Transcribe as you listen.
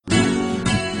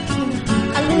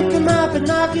my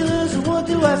binoculars, and what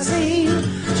do I see?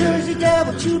 Jersey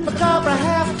Devil, Chupacabra,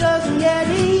 half a dozen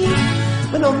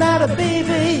Yeti. But no matter,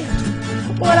 baby,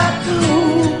 what I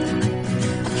do,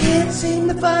 I can't seem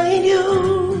to find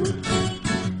you.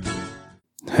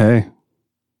 Hey,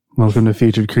 welcome to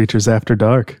Featured Creatures After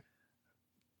Dark.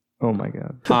 Oh my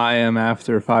god. I am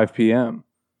after 5 p.m.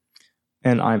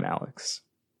 And I'm Alex.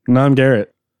 And I'm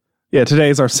Garrett. Yeah, today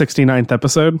is our 69th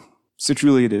episode. So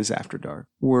truly it is after dark.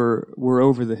 We're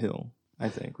over the hill, I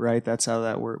think, right? That's how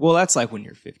that works. Well, that's like when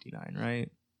you're 59,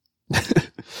 right?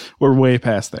 We're way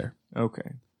past there.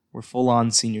 Okay. We're full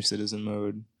on senior citizen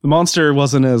mode. The monster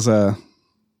wasn't as, I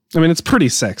mean, it's pretty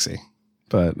sexy,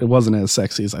 but it wasn't as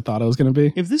sexy as I thought it was going to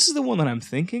be. If this is the one that I'm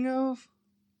thinking of,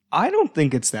 I don't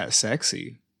think it's that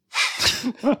sexy.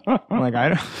 Like, I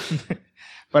don't...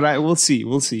 But we'll see,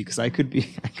 because I could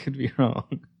be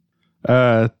wrong.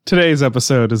 Today's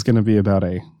episode is going to be about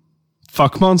a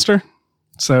fuck monster.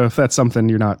 So if that's something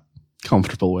you're not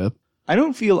comfortable with. I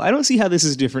don't see how this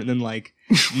is different than like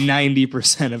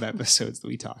 90% of episodes that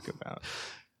we talk about.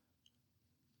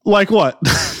 Like what?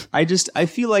 I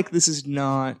feel like this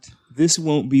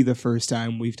won't be the first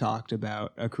time we've talked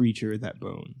about a creature that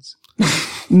bones.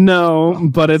 No,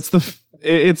 but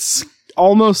it's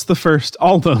almost the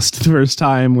first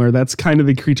time where that's kind of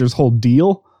the creature's whole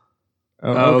deal.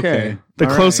 Oh, okay. The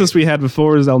closest we had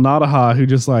before is El Nadaha, who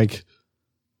just like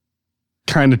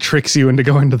kind of tricks you into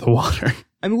going to the water.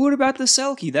 I mean, what about the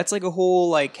Selkie? That's like a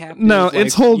whole like captive. No,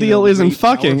 its whole deal isn't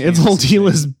fucking. Its whole deal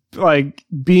is like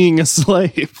being a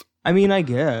slave. I mean, I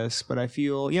guess, but I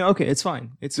feel, okay, it's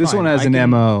fine. This one has an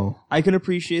MO. I can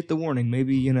appreciate the warning.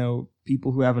 Maybe,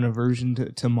 people who have an aversion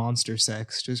to monster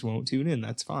sex just won't tune in.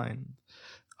 That's fine.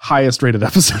 Highest rated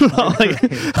episode,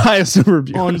 highest number of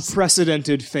viewers.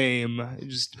 Unprecedented fame,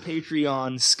 just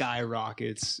Patreon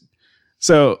skyrockets.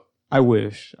 So I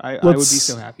wish I would be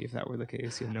so happy if that were the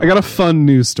case. I got a fun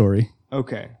news story.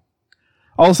 Okay.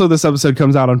 Also, this episode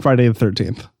comes out on Friday the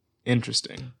 13th.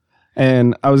 Interesting.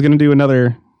 And I was going to do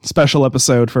another special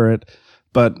episode for it,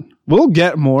 but we'll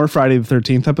get more Friday the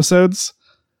 13th episodes.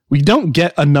 We don't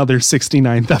get another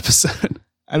 69th episode.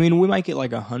 I mean, we might get like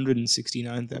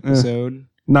 169th episode.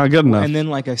 Not good enough. And then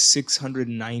like a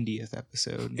 690th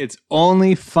episode. It's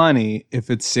only funny if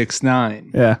it's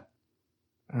 6'9". Yeah.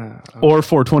 Okay. Or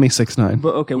 426.9.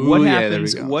 But okay, Ooh,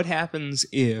 what happens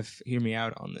if, hear me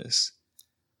out on this,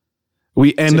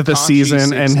 we end the season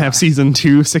 6'9" and have season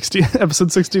 2,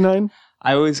 episode 69?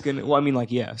 I was going to,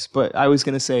 yes, but I was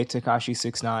going to say Tekashi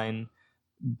 6'9"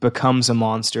 becomes a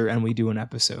monster and we do an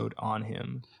episode on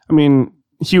him. I mean,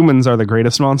 humans are the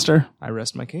greatest monster. I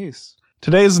rest my case.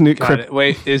 Today's new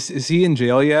Wait, is he in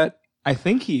jail yet? I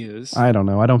think he is. I don't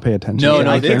know. I don't pay attention. No,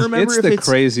 I can't remember it's if the it's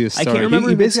craziest story. I can't remember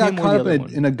he if it's basically him got or caught the up other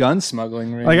one. in a gun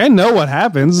smuggling ring. Like, I know what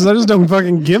happens. I just don't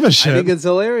fucking give a shit. I think it's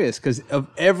hilarious because of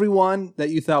everyone that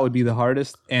you thought would be the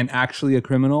hardest and actually a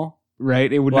criminal.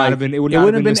 Right? It would Like, not have been. It would it not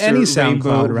wouldn't have have been any Mr.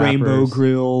 SoundCloud Rainbow rappers.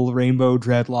 Grill, Rainbow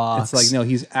Dreadlocks. It's like, no,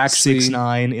 he's actually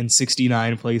 6'9" in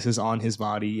 69 places on his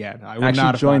body. Yeah, I would actually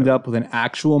not have joined thought up with an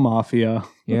actual mafia.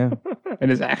 Yeah.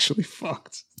 And is actually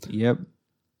fucked. Yep.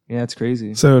 Yeah, it's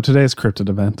crazy. So today's cryptid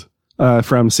event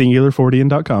from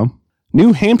singular40n.com.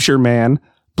 New Hampshire man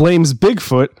blames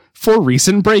Bigfoot for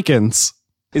recent break-ins.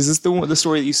 Is this the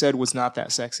story that you said was not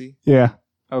that sexy? Yeah.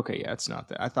 Okay, yeah, it's not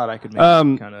that. I thought I could make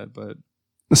it kind of, but...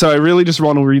 So I really just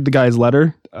want to read the guy's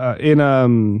letter. In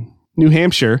New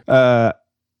Hampshire,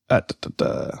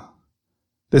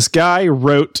 this guy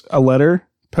wrote a letter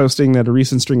posting that a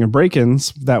recent string of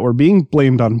break-ins that were being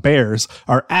blamed on bears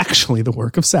are actually the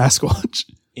work of Sasquatch.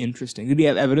 Interesting. Did he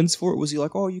have evidence for it? Was he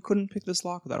like, oh, you couldn't pick this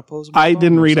lock without opposing? I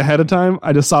didn't read ahead of time.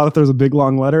 I just saw that there was a big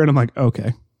long letter, and I'm like,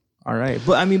 okay. All right.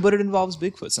 But it involves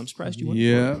Bigfoot, so I'm surprised you went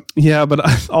for it. Yeah,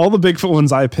 but all the Bigfoot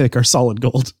ones I pick are solid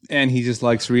gold. And he just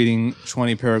likes reading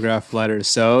 20-paragraph letters.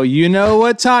 So you know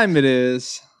what time it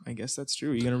is. I guess that's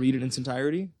true. Are you going to read it in its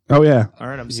entirety? Oh, yeah. All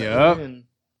right, I'm settling in.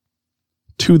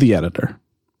 To the editor.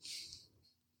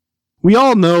 We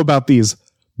all know about these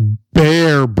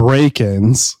bear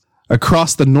break-ins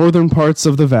across the northern parts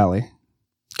of the valley.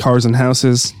 Cars and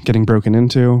houses getting broken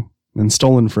into and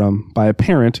stolen from by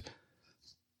apparent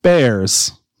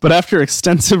bears. But after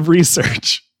extensive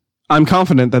research, I'm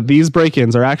confident that these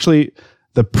break-ins are actually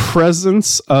the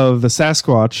presence of the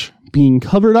Sasquatch being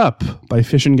covered up by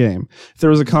Fish and Game. If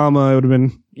there was a comma, it would have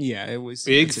been... Yeah, it was...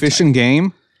 Big Fish and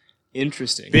Game?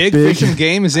 Interesting. Big Fish and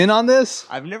Game is in on this?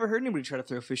 I've never heard anybody try to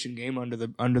throw Fish and Game under the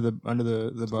bus.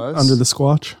 Under the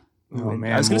Squatch? Oh,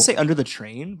 man. I was going to say under the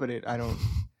train, but I don't...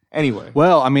 Anyway.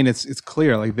 Well, I mean, it's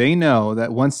clear. Like, they know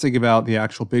that once they give out the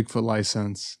actual Bigfoot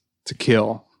license to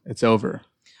kill, it's over.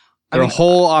 Their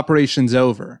whole operation's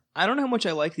over. I don't know how much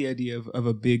I like the idea of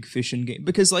a big fishing game,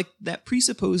 because like that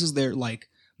presupposes they're like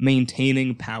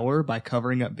maintaining power by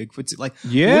covering up Bigfoot's. Like,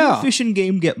 wouldn't a fishing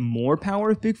game get more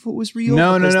power if Bigfoot was real?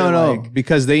 No.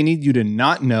 Because they need you to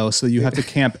not know, so you have to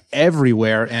camp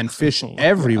everywhere and fish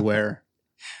everywhere.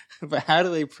 But how do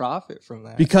they profit from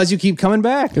that? Because you keep coming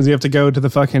back. Because you have to go to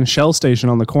the fucking Shell station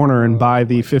on the corner and buy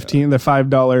the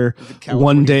 $5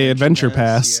 one-day adventure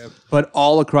pass. Yep. But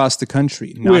all across the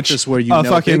country, not just where you know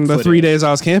fucking Bigfoot the 3 is. days I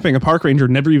was camping, a park ranger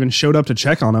never even showed up to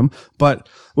check on him. But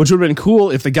which would have been cool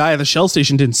if the guy at the Shell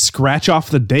station didn't scratch off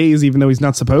the days, even though he's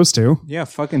not supposed to. Yeah,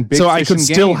 fucking big. So I could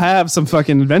fishing still game. have some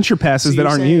fucking adventure passes that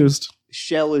you're aren't saying used.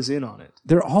 Shell is in on it.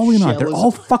 They're all in on it. They're all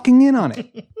fucking in on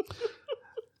it.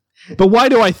 But why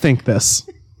do I think this?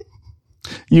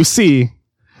 You see,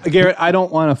 Garrett, I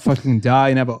don't want to fucking die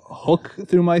and have a hook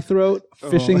through my throat,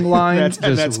 fishing line that's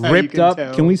just how you ripped can up.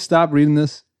 tell. Can we stop reading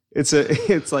this?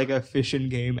 It's like a fishing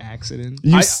game accident.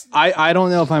 I don't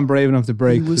know if I'm brave enough to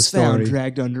break He the was story. found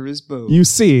dragged under his boat. you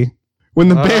see, when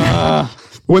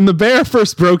the bear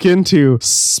first broke into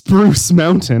Spruce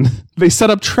Mountain, they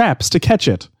set up traps to catch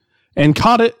it and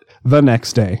caught it the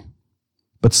next day.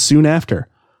 But soon after,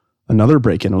 another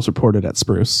break-in was reported at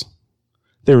Spruce.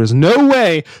 There is no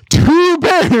way two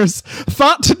bears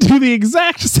thought to do the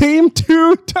exact same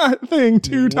thing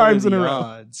two times in a row.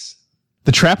 Odds?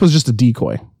 The trap was just a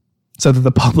decoy so that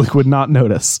the public would not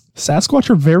notice. Sasquatch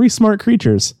are very smart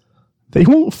creatures. They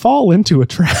won't fall into a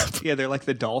trap. Yeah, they're like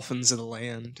the dolphins of the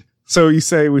land. So you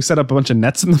say we set up a bunch of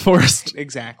nets in the forest?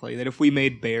 Exactly. That if we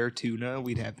made bear tuna,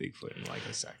 we'd have Bigfoot in like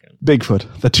a second.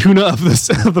 Bigfoot, the tuna of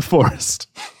the forest.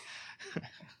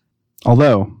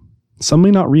 Although, some may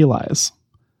not realize,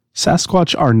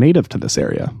 Sasquatch are native to this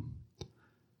area.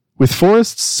 With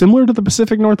forests similar to the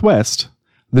Pacific Northwest,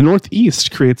 the Northeast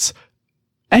creates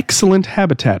excellent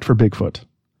habitat for Bigfoot.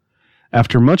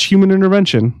 After much human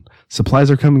intervention, supplies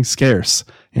are coming scarce,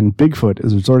 and Bigfoot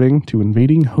is resorting to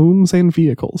invading homes and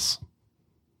vehicles.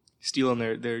 Stealing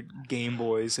their Game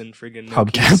Boys and friggin'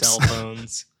 Hubcaps. Nokia cell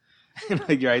phones.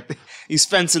 Like, right, he's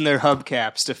fencing their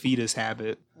hubcaps to feed his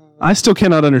habit. I still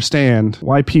cannot understand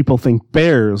why people think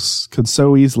bears could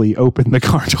so easily open the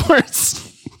car doors.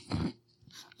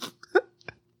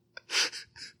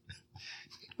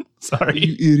 Sorry.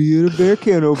 You idiot, a bear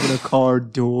can't open a car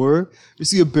door. You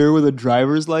see a bear with a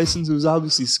driver's license? It was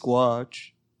obviously Squatch.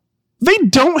 They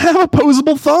don't have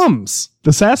opposable thumbs.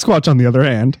 The Sasquatch, on the other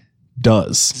hand,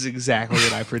 does, This is exactly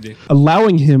what I predicted.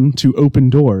 allowing him to open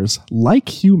doors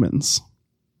like humans.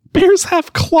 Bears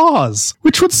have claws,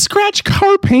 which would scratch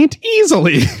car paint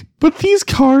easily. But these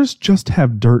cars just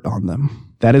have dirt on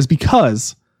them. That is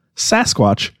because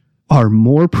Sasquatch are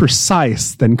more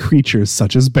precise than creatures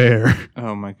such as bear.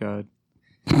 Oh my god.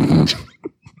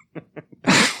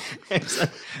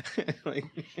 Like,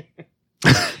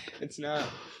 it's not.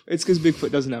 It's because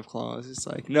Bigfoot doesn't have claws. It's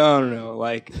like, no.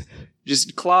 Like,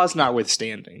 just claws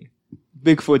notwithstanding.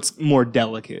 Bigfoot's more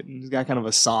delicate. He's got kind of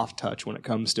a soft touch when it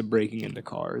comes to breaking into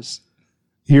cars.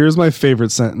 Here's my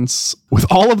favorite sentence. With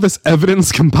all of this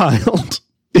evidence compiled,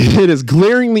 it is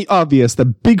glaringly obvious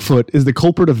that Bigfoot is the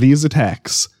culprit of these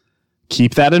attacks.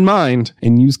 Keep that in mind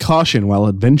and use caution while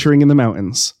adventuring in the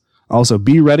mountains. Also,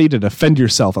 be ready to defend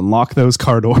yourself and lock those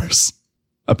car doors.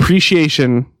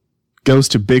 Appreciation goes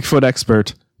to Bigfoot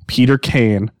expert Peter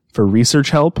Kane for research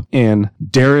help and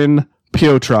Darren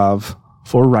Piotrov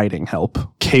for writing help.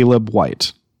 Caleb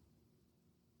White.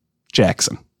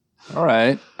 Jackson. All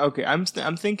right. Okay, I'm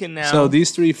thinking now. So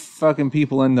these three fucking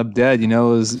people end up dead,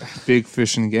 is big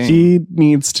fishing game. He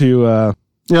needs to,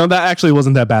 that actually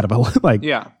wasn't that bad of a,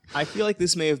 Yeah. I feel like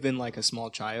this may have been like a small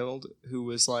child who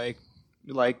was like,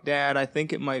 Dad, I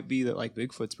think it might be that like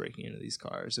Bigfoot's breaking into these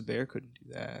cars. A bear couldn't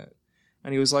do that.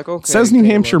 And he was like, okay. says New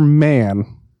Caleb. Hampshire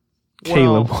man.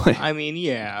 Caleb Well, White. I mean,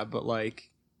 yeah, but like,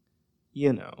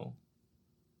 it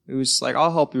was just like,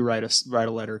 I'll help you write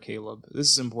a letter, Caleb. This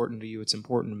is important to you. It's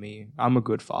important to me. I'm a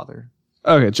good father.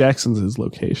 Okay, Jackson's his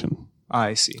location.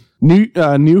 I see.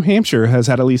 New Hampshire has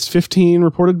had at least 15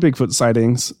 reported Bigfoot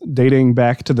sightings dating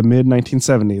back to the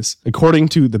mid-1970s. According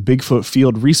to the Bigfoot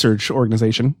Field Research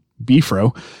Organization,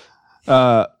 BFRO,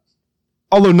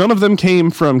 although none of them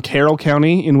came from Carroll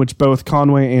County, in which both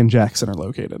Conway and Jackson are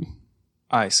located.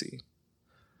 I see.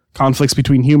 Conflicts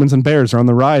between humans and bears are on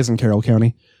the rise in Carroll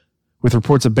County, with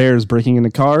reports of bears breaking into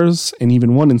cars and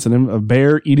even one incident of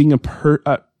bear eating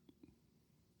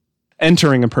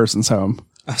entering a person's home.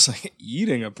 I was like,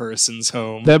 eating a person's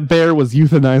home. That bear was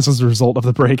euthanized as a result of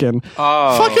the break-in.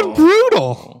 Oh. Fucking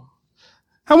brutal.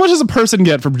 How much does a person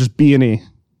get for just B&E?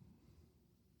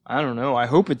 I don't know. I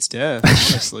hope it's death,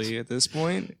 honestly, at this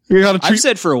point. You gotta I've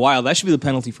said for a while that should be the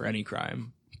penalty for any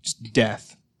crime. Just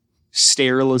death.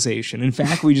 Sterilization. In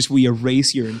fact, we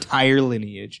erase your entire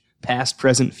lineage. Past,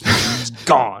 present, future. It's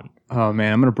gone. Oh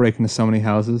man, I'm gonna break into so many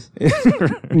houses. New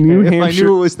If I knew Hampshire,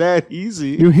 it was that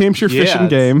easy. New Hampshire Fish and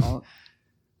Game.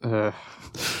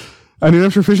 New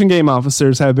Hampshire Fish and Game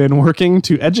officers have been working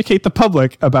to educate the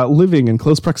public about living in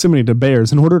close proximity to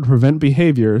bears in order to prevent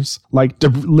behaviors like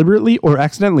deliberately or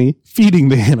accidentally feeding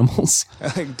the animals,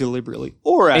 Like deliberately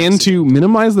or and to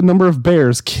minimize the number of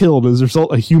bears killed as a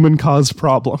result of human-caused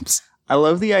problems. I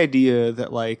love the idea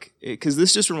that like because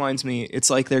this just reminds me, it's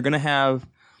like they're gonna have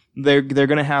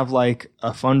like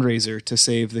a fundraiser to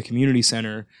save the community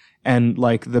center, and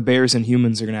like the bears and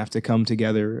humans are gonna have to come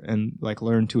together and like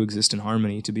learn to exist in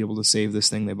harmony to be able to save this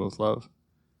thing they both love.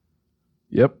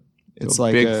 Yep. It's So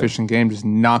like big Fish and Game just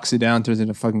knocks it down, turns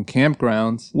into fucking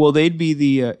campgrounds. Well, they'd be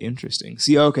the interesting.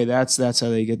 See, okay, that's how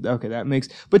they get. Okay, that makes.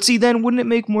 But see, then wouldn't it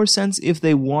make more sense if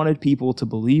they wanted people to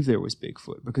believe there was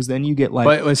Bigfoot? Because then you get like.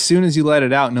 But as soon as you let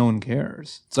it out, no one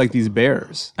cares. It's like these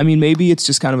bears. I mean, maybe it's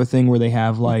just kind of a thing where they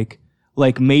have like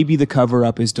maybe the cover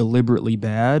up is deliberately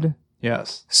bad,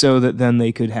 Yes. so that then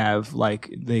they could have I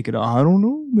don't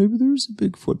know, maybe there's a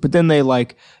Bigfoot. But then they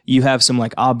you have some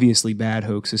like obviously bad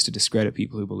hoaxes to discredit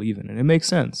people who believe in it. It makes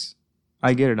sense.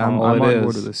 I get it. I'm All it on is.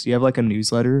 board with this. Do you have like a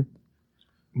newsletter?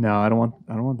 No, I don't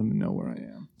want them to know where I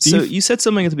am. So you said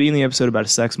something at the beginning of the episode about a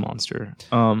sex monster.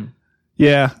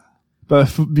 Yeah.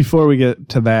 But before we get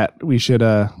to that, we should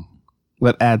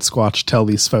let Ad Squatch tell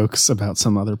these folks about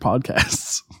some other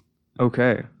podcasts.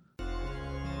 Okay.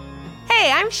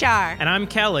 Hey, I'm Shar. And I'm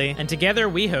Kelly, and together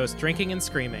we host Drinking and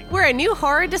Screaming. We're a new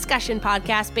horror discussion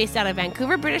podcast based out of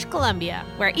Vancouver, British Columbia,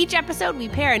 where each episode we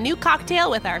pair a new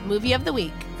cocktail with our movie of the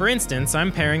week. For instance,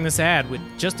 I'm pairing this ad with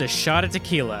just a shot of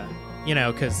tequila. You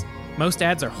know, because most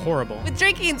ads are horrible. With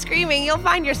Drinking and Screaming, you'll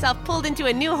find yourself pulled into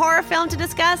a new horror film to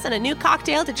discuss and a new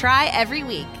cocktail to try every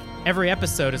week. Every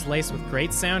episode is laced with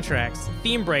great soundtracks,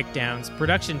 theme breakdowns,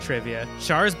 production trivia,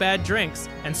 Char's bad drinks,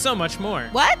 and so much more.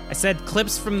 What? I said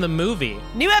clips from the movie.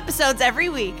 New episodes every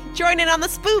week. Join in on the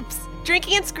spoops.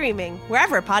 Drinking and Screaming,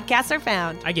 wherever podcasts are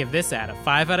found. I give this ad a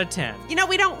 5 out of 10. You know,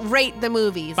 we don't rate the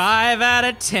movies. 5 out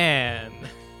of 10.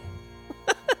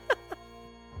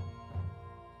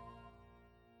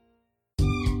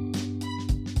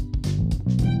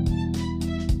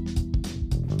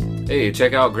 Hey,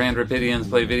 check out Grand Rapidians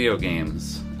Play Video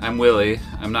Games. I'm Willie.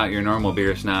 I'm not your normal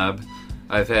beer snob.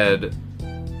 I've had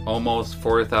almost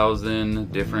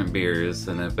 4,000 different beers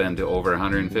and have been to over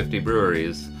 150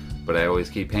 breweries, but I always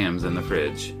keep hams in the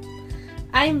fridge.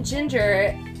 I'm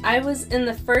Ginger. I was in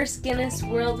the first Guinness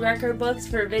World Record books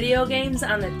for video games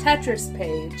on the Tetris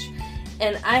page,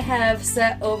 and I have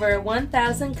set over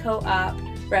 1,000 co-op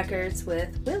records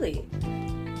with Willie.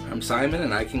 I'm Simon,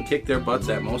 and I can kick their butts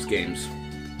at most games.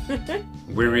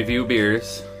 We review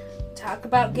beers. Talk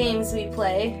about games we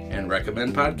play, And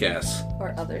recommend podcasts.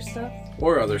 or other stuff.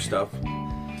 Or other stuff.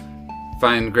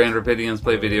 Find Grand Rapidians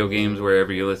Play Video Games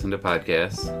wherever you listen to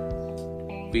podcasts.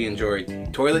 We enjoy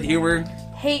toilet humor.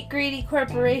 Hate greedy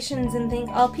corporations and think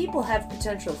all people have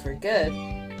potential for good.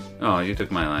 Oh, you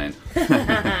took my line.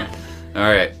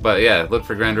 Alright, but yeah, look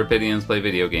for Grand Rapidians Play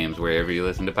Video Games wherever you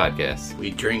listen to podcasts.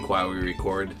 We drink while we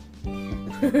record.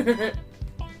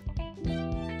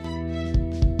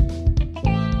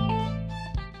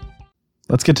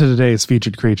 Let's get to today's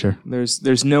featured creature.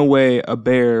 There's no way a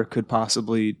bear could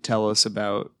possibly tell us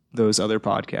about those other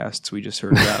podcasts we just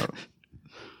heard about.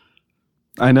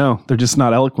 I know. They're just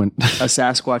not eloquent. A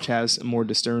Sasquatch has a more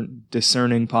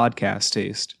discerning podcast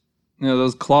taste. You know,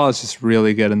 those claws just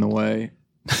really get in the way.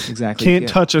 Exactly. Can't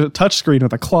touch a touch screen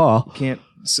with a claw. Can't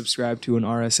subscribe to an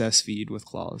RSS feed with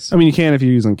claws. I mean, you can if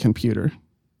you're using a computer.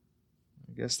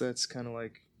 I guess that's kind of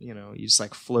like, you just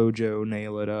like Flojo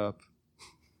nail it up.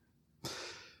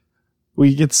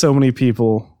 We get so many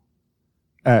people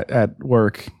at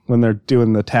work when they're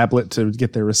doing the tablet to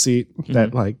get their receipt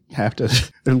that like have to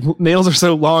their nails are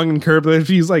so long and curved that if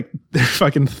you use like their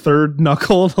fucking third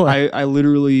knuckle to, like, I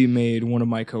literally made one of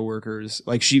my coworkers,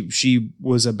 like she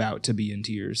was about to be in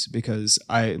tears because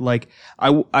I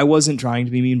wasn't trying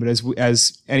to be mean, but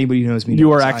as anybody who knows me, you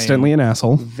knows, are accidentally an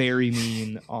asshole. very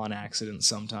mean on accident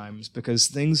sometimes because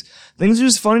things are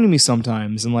just funny to me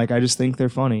sometimes, and like I just think they're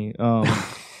funny.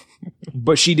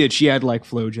 But she had like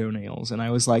Flojo nails, and I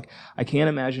was like, I can't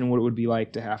imagine what it would be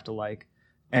like to have to like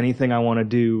anything I want to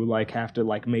do, like have to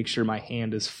like make sure my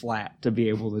hand is flat to be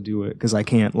able to do it because I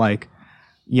can't like,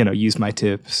 use my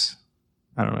tips.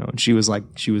 I don't know. And she was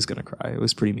gonna cry. It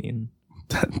was pretty mean.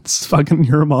 That's fucking,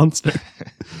 you're a monster.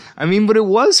 I mean, but it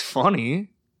was funny.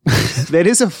 That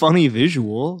is a funny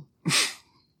visual.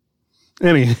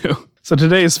 Anywho, so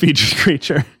today's featured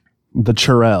creature, the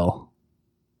Churel.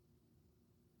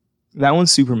 That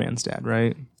one's Superman's dad,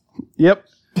 right? Yep.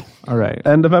 All right.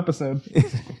 End of episode.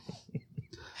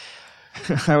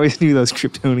 I always knew those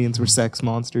Kryptonians were sex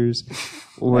monsters.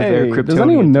 Or they're Hey, Kryptonian. does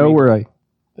anyone know where I...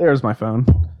 There's my phone.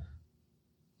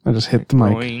 I just hit the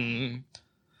mic. Boing.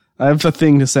 I have a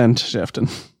thing to send, Shefton.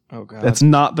 Oh, God. That's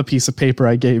not the piece of paper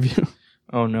I gave you.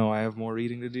 Oh, no, I have more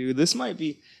reading to do. This might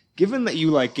be... Given that you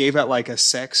like gave out like a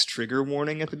sex trigger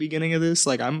warning at the beginning of this,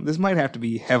 like this might have to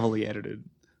be heavily edited.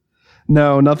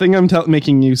 No, nothing I'm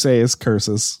making you say is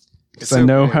curses. Because It's I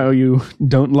know okay. how you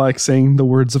don't like saying the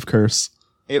words of curse.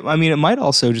 It might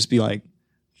also just be like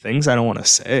things I don't want to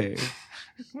say.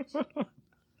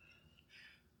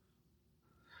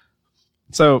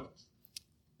 So,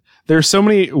 there's so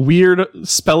many weird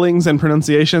spellings and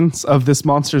pronunciations of this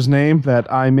monster's name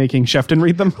that I'm making Shefton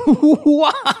read them.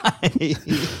 Why?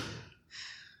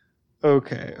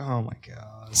 Okay. Oh my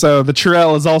god. So, the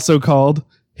Churel is also called...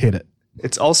 Hit it.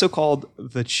 It's also called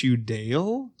the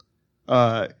Chudale,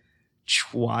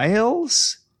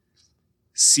 Chwiles,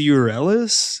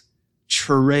 Ciurellus,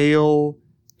 Churail,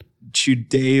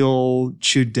 Chudale,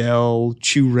 Chudel,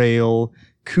 Churail,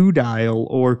 Kudile,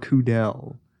 or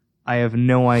Kudel. I have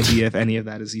no idea if any of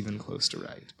that is even close to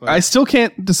right. But I still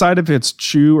can't decide if it's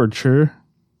Chu or Chur.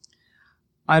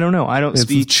 I don't know. I don't It's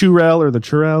speak. the Churel or the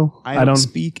Churel. I don't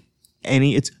speak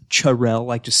any. It's Churel,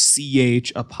 like just CH'Rel.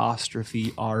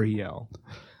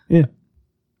 Yeah.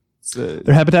 It's the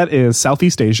Their habitat is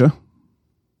Southeast Asia.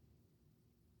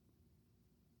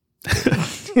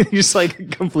 just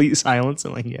like complete silence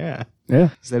and like, yeah. Yeah.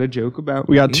 Is that a joke about?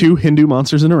 We got me? 2 Hindu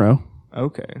monsters in a row.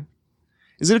 Okay.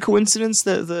 Is it a coincidence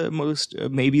that the most,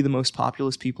 maybe the most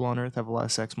populous people on Earth have a lot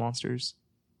of sex monsters?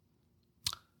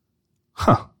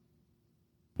 Huh.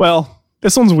 Well,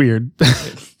 this one's weird.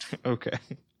 Okay.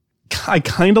 I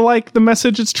kind of like the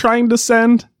message it's trying to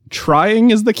send. Trying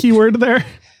is the key word there.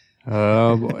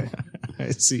 Oh boy. I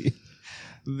see.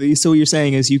 So what you're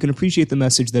saying is you can appreciate the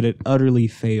message that it utterly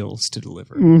fails to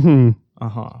deliver. Mm-hmm.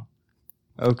 Uh-huh.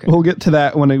 Okay. We'll get to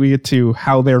that when we get to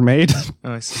how they're made.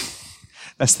 Oh, I see.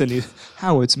 That's the new,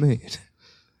 how it's made.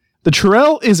 The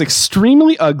Churel is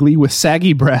extremely ugly with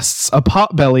saggy breasts, a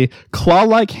pot belly,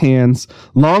 claw-like hands,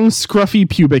 long scruffy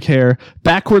pubic hair,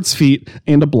 backwards feet,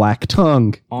 and a black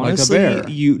tongue. Honestly, bear.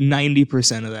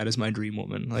 90% of that is my dream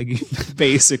woman. Like,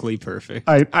 basically perfect.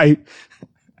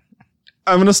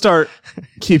 I'm going to start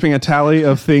keeping a tally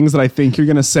of things that I think you're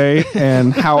going to say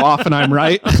and how often I'm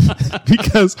right.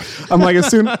 Because I'm like,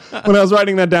 when I was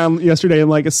writing that down yesterday, I'm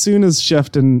like, as soon as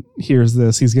Shefton hears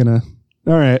this, he's going to,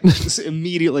 all right. Just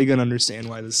immediately gonna understand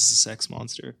why this is a sex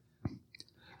monster.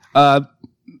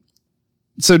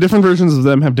 So different versions of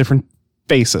them have different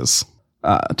faces.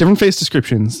 Different face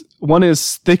descriptions. One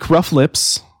is thick, rough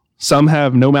lips. Some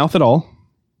have no mouth at all.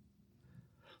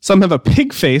 Some have a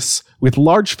pig face with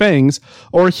large fangs,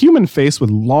 or a human face with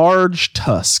large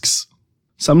tusks.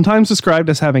 Sometimes described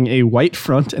as having a white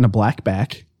front and a black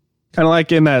back. Kind of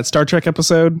like in that Star Trek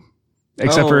episode,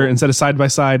 except for instead of side by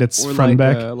side, it's Or front like,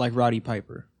 and back. Like Roddy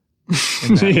Piper.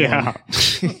 In that Yeah.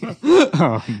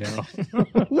 Oh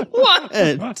no.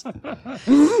 What?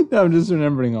 I'm just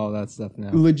remembering all that stuff now.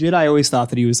 Legit, I always thought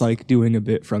that he was like doing a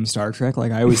bit from Star Trek.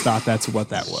 Like I always thought that's what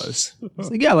that was. It's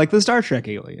like, yeah, like the Star Trek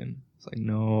alien. It's like,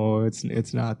 no, it's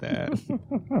not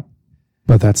that.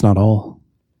 But that's not all.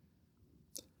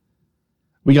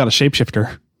 We got a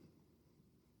shapeshifter.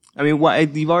 I mean, why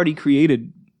you've already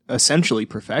created essentially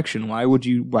perfection. Why would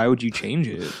you change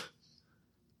it?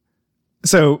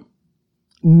 So,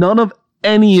 none of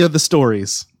any of the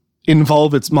stories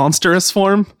involve its monstrous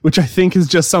form, which I think is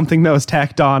just something that was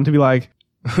tacked on to be like,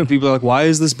 People are like, why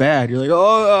is this bad? You're like,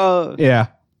 oh, yeah.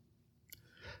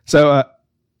 So,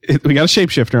 we got a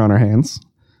shapeshifter on our hands.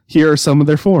 Here are some of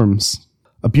their forms.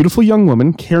 A beautiful young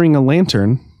woman carrying a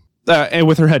lantern, and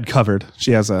with her head covered.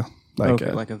 She has a,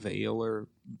 like a veil or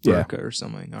Yeah. burqa or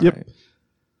something. All Yep. right.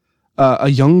 A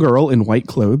young girl in white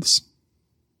clothes.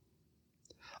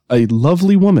 A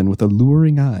lovely woman with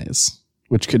alluring eyes,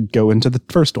 which could go into the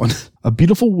first one. A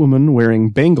beautiful woman wearing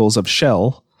bangles of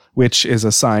shell, which is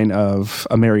a sign of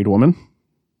a married woman.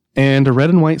 And a red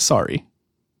and white sari.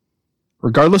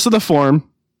 Regardless of the form,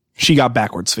 she got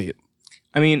backwards feet.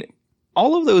 I mean,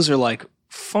 all of those are like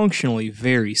functionally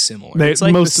very similar. They- It's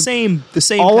like most- the same.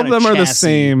 All kind of them are the chassis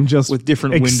same, just with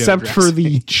different window except for the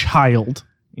dressing. child.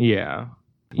 Yeah.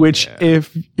 Which, Yeah.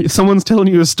 if someone's telling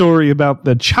you a story about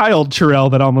the child Churel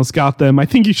that almost got them, I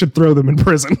think you should throw them in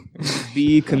prison.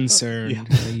 Be concerned.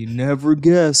 You never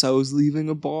guess. I was leaving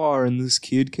a bar and this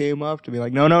kid came up to me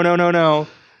like, no.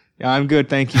 Yeah, I'm good,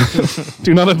 thank you.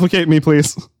 Do not implicate me,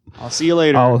 please. I'll see you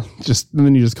later. And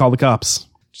then you just call the cops.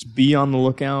 Just be on the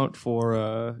lookout for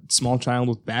a small child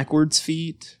with backwards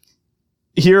feet.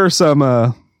 Here are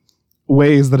some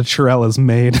ways that a churel is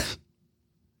made.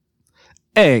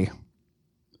 A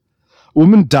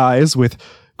woman dies with,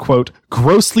 quote,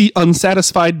 grossly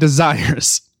unsatisfied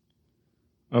desires.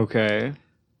 Okay.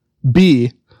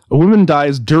 B, a woman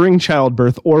dies during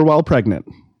childbirth or while pregnant.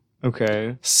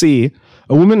 Okay. C,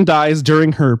 a woman dies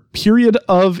during her period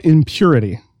of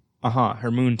impurity.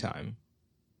 Her moon time.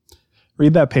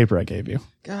 Read that paper I gave you.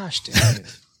 Gosh dang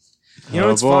it. You know,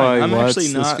 Oh it's boy, fine. I'm what's actually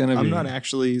this not. gonna I'm be? not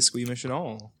actually squeamish at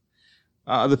all.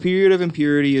 The period of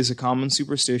impurity is a common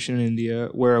superstition in India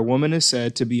where a woman is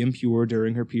said to be impure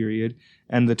during her period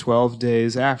and the 12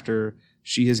 days after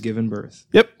she has given birth.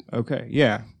 Yep. Okay.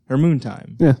 Yeah. Her moon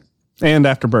time. Yeah. And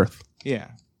after birth. Yeah.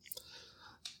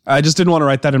 I just didn't want to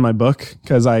write that in my book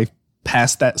because I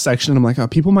passed that section. I'm like, oh,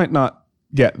 people might not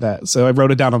get that. So I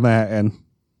wrote it down on that, and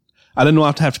I didn't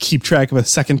want to have to keep track of a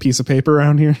second piece of paper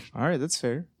around here. All right. That's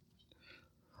fair.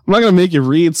 I'm not going to make you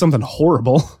read something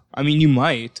horrible. I mean, you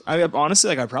might. I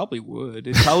honestly, I probably would.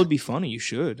 It'd probably be funny. You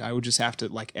should. I would just have to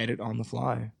edit on the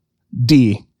fly.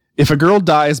 D, if a girl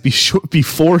dies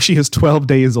before she is 12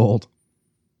 days old.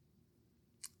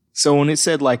 So when it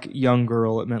said young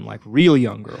girl, it meant real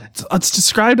young girl. It's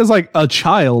described as a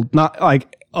child, not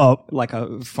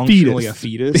Functionally a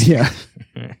fetus. Yeah.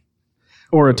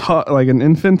 Or an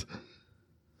infant.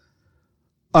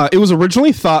 It was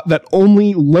originally thought that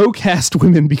only low caste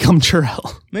women become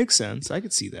churel. Makes sense. I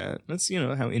could see that. That's,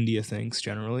 how India thinks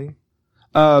generally.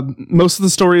 Most of the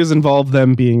stories involve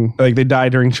them being they die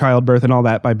during childbirth and all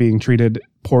that by being treated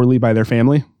poorly by their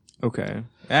family. Okay.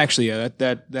 Actually, yeah,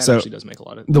 that So, actually does make a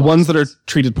lot of The ones that are sense.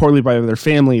 treated poorly by their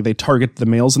family, they target the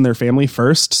males in their family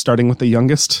first, starting with the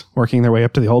youngest, working their way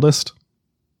up to the oldest.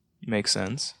 Makes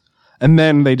sense. And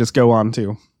then they just go on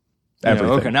to everything.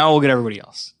 Okay, now we'll get everybody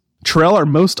else. Churel are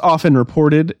most often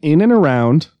reported in and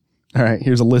around. All right,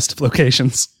 here's a list of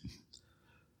locations: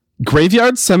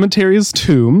 graveyards, cemeteries,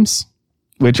 tombs,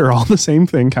 which are all the same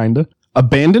thing, kinda.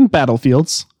 Abandoned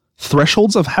battlefields,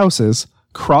 thresholds of houses,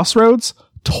 crossroads,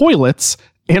 toilets,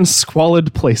 and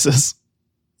squalid places.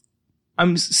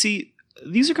 See,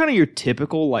 these are kind of your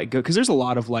typical because there's a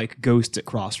lot of ghosts at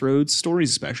crossroads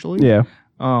stories, especially. Yeah.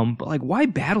 But why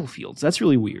battlefields? That's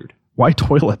really weird. Why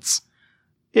toilets?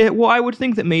 Well, I would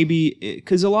think that maybe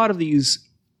because a lot of these,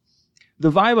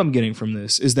 the vibe I'm getting from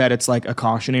this is that it's a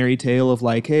cautionary tale of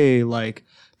hey,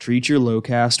 treat your low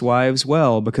caste wives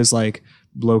well, because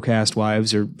low caste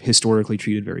wives are historically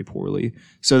treated very poorly.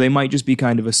 So they might just be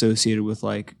kind of associated with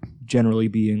generally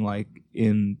being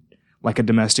in a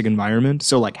domestic environment.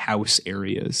 So house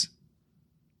areas.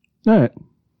 All right.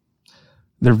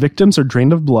 Their victims are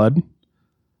drained of blood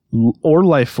or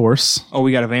life force. Oh,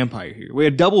 we got a vampire here. We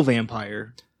had a double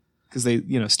vampire because they,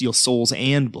 steal souls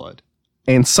and blood.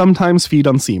 And sometimes feed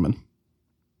on semen.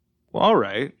 Well, all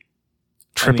right.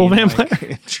 Triple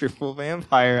vampire? Triple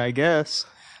vampire, I guess.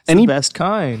 It's Any- the best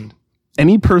kind.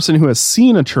 Any person who has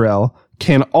seen a churel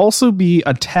can also be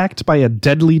attacked by a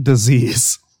deadly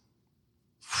disease.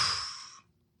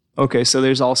 Okay, so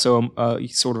there's also a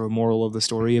sort of a moral of the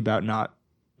story about not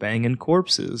banging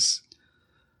corpses.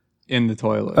 In the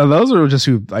toilet. Those are just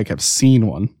who have seen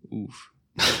one. Oof.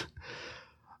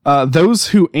 Those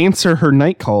who answer her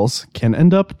night calls can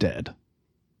end up dead.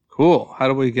 Cool. How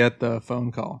do we get the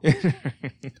phone call?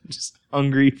 Just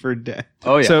hungry for death.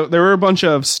 Oh, yeah. So there were a bunch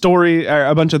of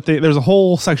there's a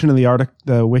whole section of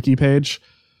the wiki page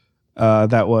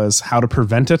that was how to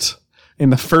prevent it.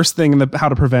 And the first thing in the how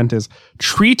to prevent is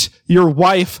treat your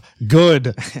wife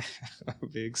good.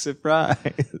 Big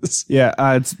surprise. Yeah,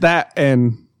 it's that.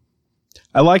 And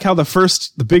I like how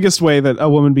the biggest way that a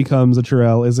woman becomes a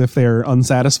churel is if they're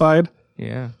unsatisfied,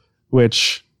 Yeah.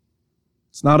 which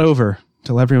it's not over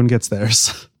till everyone gets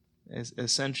theirs.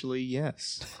 Essentially,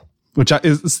 yes. Which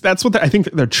that's what I think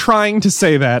they're trying to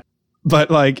say that. But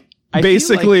I feel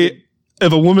basically,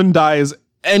 if a woman dies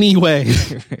anyway,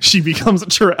 she becomes a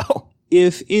churel.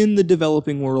 If in the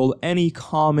developing world any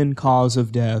common cause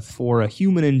of death for a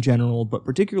human in general, but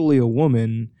particularly a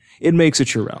woman, it makes a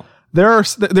churel. There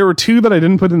were two that I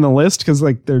didn't put in the list because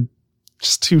they're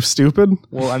just too stupid.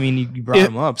 Well, I mean, you brought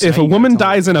them up. So if now a you gotta woman tell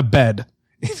me. dies in a bed,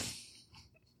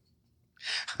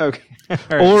 Okay. All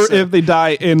right, or so if they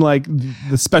die in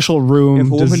the special room, if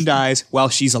a woman dies while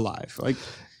she's alive,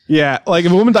 yeah,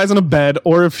 if a woman dies in a bed,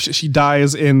 or if she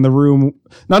dies in the room,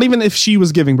 not even if she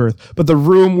was giving birth, but the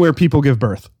room where people give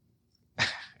birth.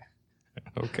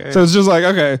 okay. So it's just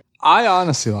okay. I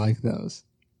honestly like those.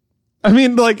 I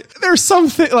mean, there's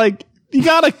something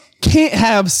can't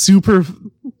have super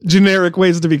generic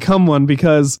ways to become one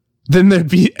because then they'd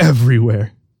be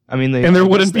everywhere. I mean, and there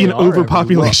wouldn't be an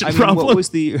overpopulation problem. What was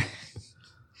the?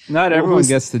 Not everyone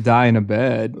gets to die in a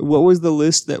bed. What was the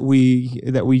list that we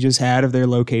just had of their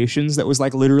locations? That was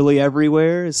like literally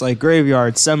everywhere. It's like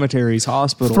graveyards, cemeteries,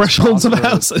 hospitals, thresholds of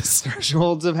houses,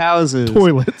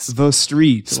 toilets, the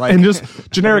street, like, and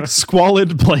just generic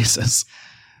squalid places.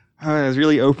 I was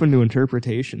really open to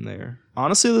interpretation there.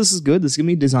 Honestly, this is good. This gives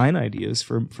me design ideas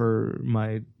for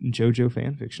my JoJo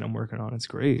fanfiction I'm working on. It's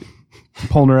great.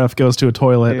 Polnareff goes to a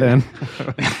toilet and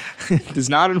it does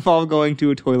not involve going to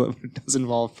a toilet, but it does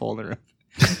involve Polnareff.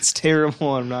 It's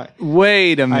terrible. I'm not.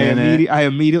 Wait a minute. I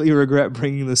immediately regret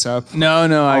bringing this up. No,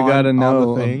 I gotta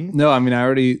know. The thing. No, I mean I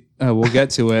already. We'll get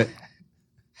to it.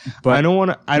 But I don't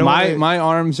want to. My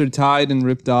arms are tied and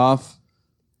ripped off,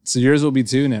 so yours will be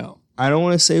too now. I don't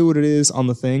want to say what it is on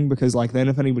the thing because, like, then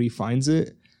if anybody finds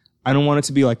it, I don't want it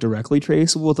to be like directly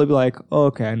traceable. They'll be like, "Oh,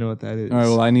 okay, I know what that is." All right.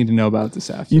 Well, I need to know about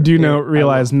this after. You do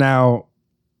realize now.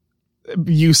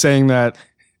 You saying that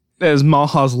as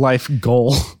Maha's life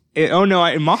goal.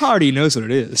 Maha already knows what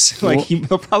it is. Like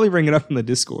he'll probably bring it up in the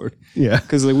Discord. Yeah,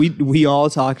 because like, we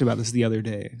all talked about this the other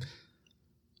day.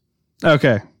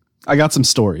 Okay, I got some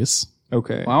stories.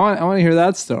 Okay, well, I want to hear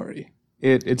that story.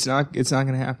 It's not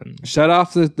gonna happen. Shut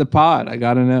off the pod. I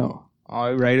gotta know.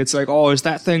 All right, it's like, oh, is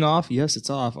that thing off? Yes, it's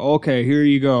off. Okay, here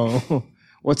you go.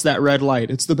 What's that red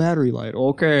light? It's the battery light.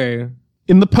 Okay.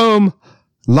 In the poem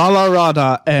Lala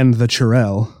Rada and the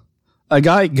Churel, a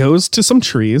guy goes to some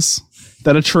trees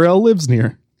that a Churel lives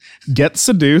near, gets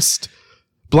seduced,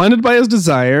 blinded by his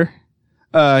desire.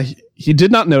 He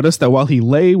did not notice that while he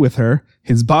lay with her,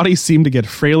 his body seemed to get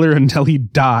frailer until he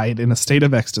died in a state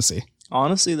of ecstasy.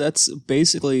 Honestly, that's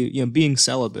basically, being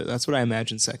celibate. That's what I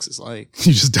imagine sex is like.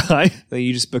 You just die? That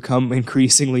you just become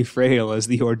increasingly frail as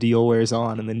the ordeal wears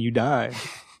on, and then you die.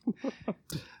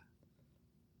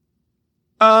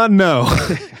 No.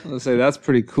 Let's say that's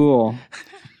pretty cool.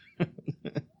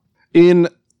 In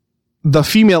The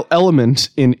Female Element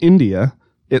in India,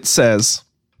 it says,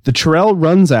 the Churel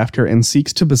runs after and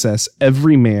seeks to possess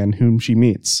every man whom she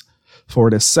meets, for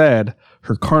it is said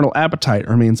her carnal appetite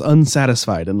remains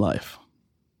unsatisfied in life.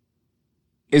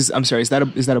 Is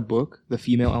that a book? The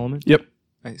Female Element? Yep.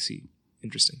 I see.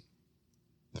 Interesting.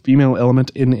 The Female Element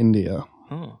in India.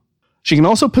 Oh. She can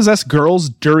also possess girls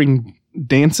during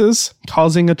dances,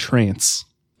 causing a trance.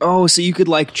 Oh, so you could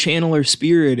like channel her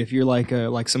spirit if you're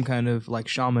like some kind of like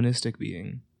shamanistic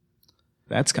being.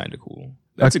 That's kind of cool.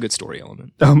 That's a good story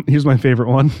element. Here's my favorite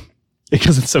one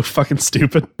because it's so fucking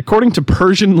stupid. According to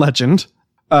Persian legend,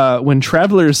 when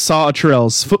travelers saw a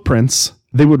Churel's footprints,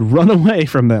 they would run away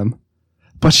from them.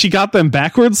 But she got them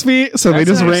backwards feet, so they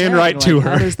just ran right to her.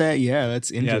 How does that? Yeah,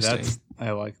 that's interesting.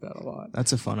 I like that a lot.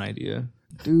 That's a fun idea.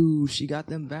 Dude, she got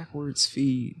them backwards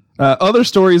feet. Other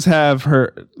stories have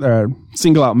her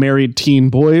single out unmarried teen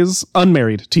boys,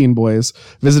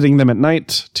 visiting them at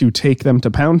night to take them to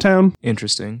Pound Town.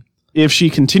 Interesting. If she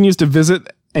continues to visit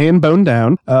and bone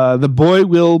down, the boy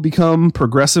will become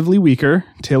progressively weaker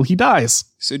till he dies.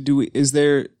 So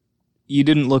you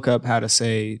didn't look up how to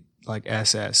say like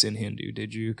SS in Hindu,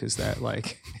 did you? Because that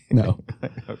like... No.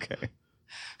 Okay.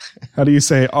 How do you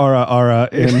say ara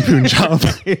in Punjab?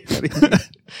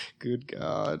 Good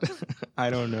God. I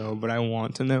don't know, but I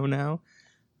want to know now.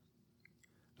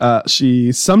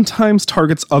 She sometimes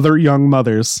targets other young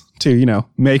mothers to,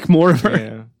 make more of her.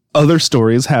 Yeah. Other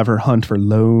stories have her hunt for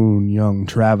lone young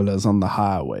travelers on the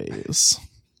highways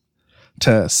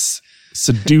to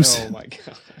seduce Oh my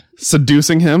God.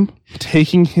 seducing him,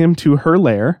 taking him to her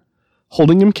lair,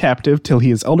 holding him captive till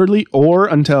he is elderly or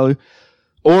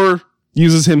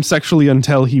uses him sexually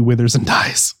until he withers and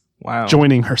dies. Wow.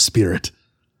 Joining her spirit.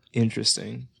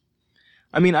 Interesting.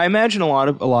 I mean, I imagine a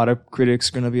lot of critics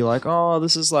are going to be like, "Oh,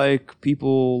 this is like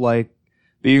people like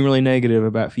being really negative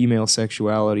about female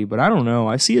sexuality," but I don't know.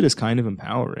 I see it as kind of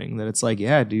empowering that it's like,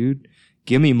 "Yeah, dude,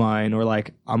 give me mine," or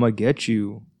like, "I'm gonna get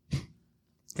you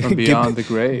from beyond the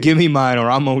grave. Give me mine,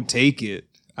 or I'm gonna take it."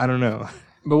 I don't know.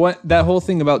 But what that whole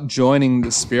thing about joining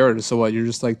the spirit? So what? You're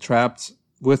just like trapped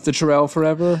with the Churel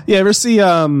forever? Yeah. Ever see?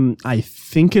 I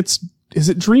think is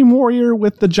it Dream Warrior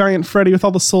with the giant Freddy with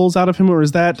all the souls out of him, or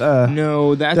is that?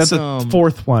 No, that's the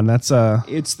fourth one. That's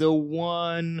It's the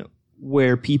one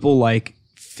where people like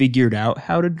figured out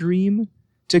how to dream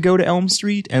to go to Elm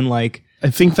Street, and like I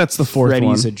think that's the fourth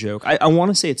Freddy's one. a joke. I want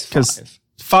to say it's 5.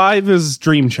 5 is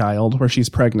Dream Child, where she's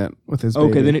pregnant with his baby.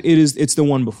 Okay, then it's the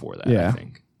one before that. Yeah. I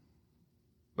think.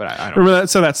 But I don't remember that.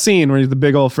 So that scene where he's the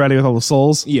big old Freddy with all the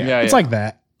souls. Yeah, it's like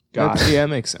that. Yeah, it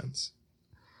makes sense.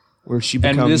 where she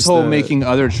becomes And this whole the, making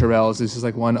other Chirels, this is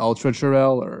like one Ultra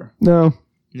Chirel, or No.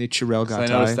 the Chirel 'cause I Gatai.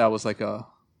 noticed that was like a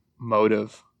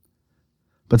motive.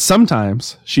 But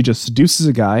sometimes she just seduces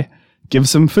a guy,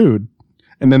 gives him food,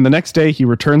 and then the next day he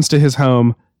returns to his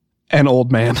home, an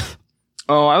old man.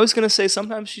 Oh, I was gonna say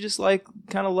sometimes she just like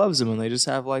kind of loves him and they just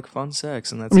have like fun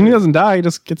sex and that's. I mean, he it. doesn't die, he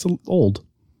just gets old.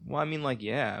 Well, I mean, like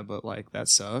yeah, but like that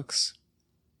sucks.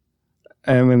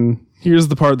 And then here's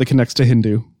the part that connects to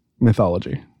Hindu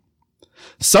mythology.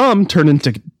 Some turn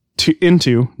into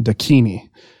Dakini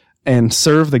and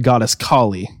serve the goddess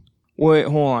Kali. Wait,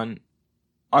 hold on.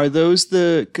 Are those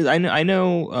the? Because I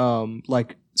know,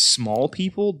 like small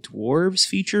people, dwarves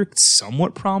feature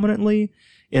somewhat prominently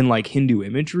in like Hindu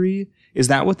imagery. Is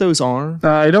that what those are?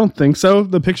 I don't think so.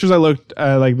 The pictures I looked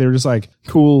like they're just like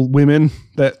cool women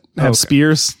that have Okay.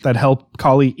 spears that help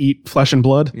Kali eat flesh and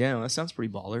blood. Yeah, that sounds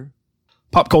pretty baller.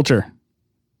 Pop culture.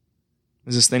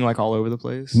 Is this thing like all over the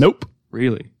place? Nope.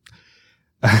 Really?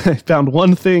 I found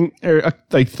one thing, or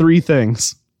like three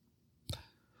things.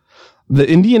 The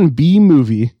Indian B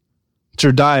movie,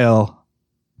 Churdail,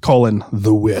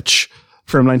 The Witch,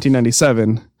 from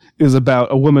 1997, is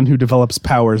about a woman who develops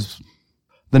powers.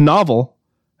 The novel,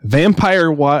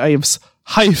 Vampire Wives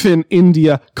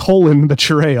India, The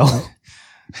Churrail.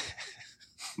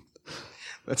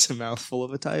 That's a mouthful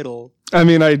of a title. I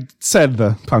mean, I said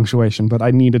the punctuation, but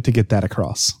I needed to get that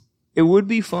across. It would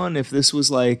be fun if this was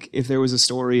like, if there was a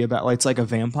story about, like, it's like a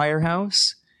vampire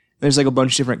house. There's like a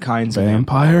bunch of different kinds of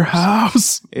Vampire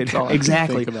House. It, all I can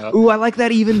exactly. think about. Ooh, I like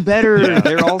that even better.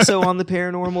 They're also on the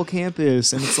paranormal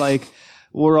campus, and it's like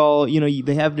we're all, you know,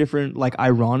 they have different. Like,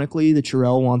 ironically, the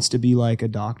Chirel wants to be like a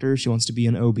doctor. She wants to be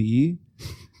an OB, and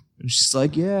she's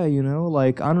like, yeah, you know,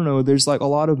 like I don't know. There's like a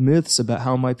lot of myths about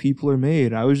how my people are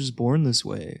made. I was just born this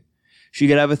way. She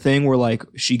could have a thing where like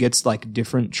she gets like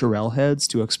different Chirel heads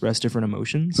to express different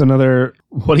emotions. It's another.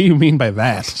 What do you mean by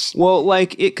that? Well,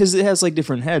 like it because it has like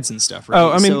different heads and stuff, right? Oh,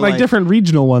 I mean, So, like different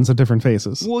regional ones have different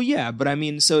faces. Well, yeah, but I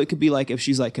mean, so it could be like if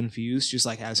she's like confused, she just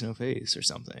like has no face or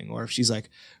something, or if she's like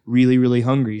really, really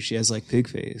hungry, she has like pig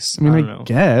face. I mean, don't know.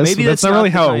 guess. Maybe Maybe that's not really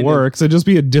the how it kind of- works. It'd just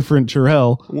be a different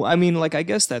Churel. Well, I mean, like I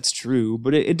guess that's true,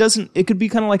 but it doesn't. It could be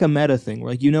kind of like a meta thing,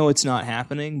 where like you know it's not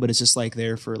happening, but it's just like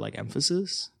there for like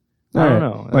emphasis. I don't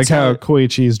know. Like That's how it-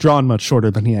 Koichi is drawn much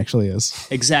shorter than he actually is.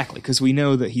 exactly, because we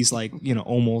know that he's like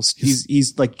almost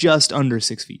he's like just under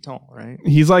 6 feet tall, right?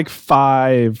 He's like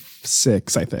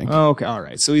 5'6", I think. Oh, okay, all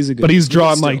right. So he's a good, But he's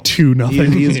drawn still, like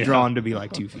 2-0. He's drawn to be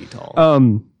like 2 feet tall.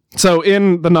 So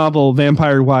in the novel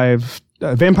Vampire Wives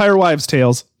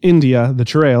Tales, India, the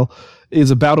Churrail,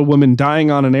 is about a woman dying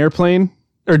in an airplane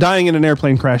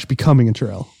crash, becoming a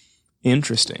Churrail.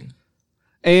 Interesting.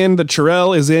 And the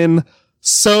Churrail is in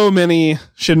so many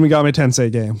Shin Megami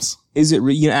Tensei games. Is it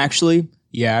actually?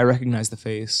 Yeah, I recognize the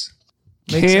face.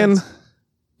 Makes Can sense.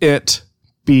 it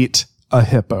beat a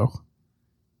hippo?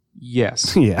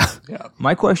 Yes. Yeah.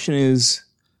 My question is,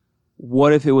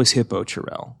 what if it was Hippo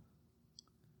Chirel?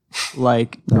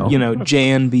 Like, No.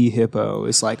 JNB Hippo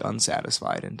is like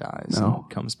unsatisfied and dies No. and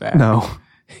comes back. No.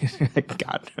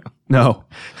 God, no. No.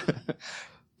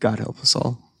 God help us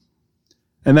all.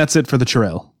 And that's it for the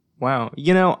Churrail. Wow.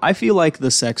 I feel like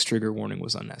the sex trigger warning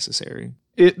was unnecessary.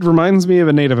 It reminds me of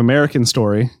a Native American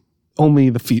story, only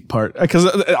the feet part, because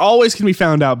it always can be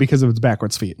found out because of its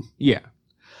backwards feet. Yeah.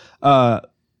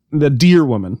 The deer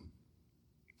woman.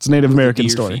 It's a Native American Deer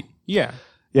story. feet. Yeah.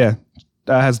 Yeah.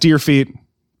 Has deer feet,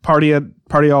 party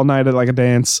all night at like a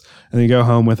dance, and then you go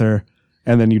home with her,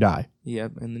 and then you die.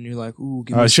 Yep. And then you're like, ooh,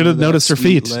 give I me should some have of that noticed her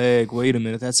sweet feet. leg. Wait a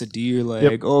minute. That's a deer leg.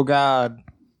 Yep. Oh, God.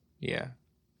 Yeah.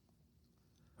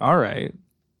 All right.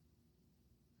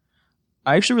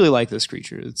 I actually really like this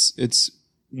creature. It's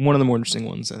one of the more interesting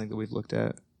ones I think that we've looked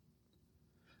at.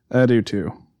 I do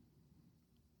too.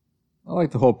 I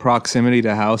like the whole proximity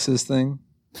to houses thing.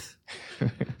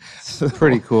 It's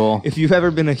pretty cool. If you've ever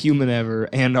been a human ever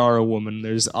and are a woman,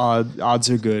 there's odds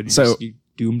are good. You're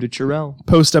doomed to Chirel.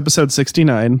 Post episode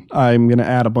 69, I'm going to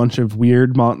add a bunch of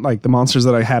weird, like the monsters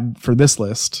that I had for this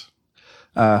list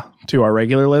to our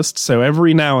regular list. So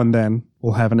every now and then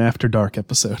we'll have an After Dark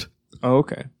episode, Oh,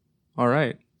 okay. All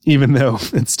right. even though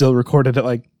it's still recorded at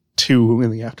like 2 in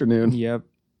the afternoon. Yep.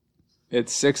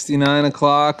 It's 69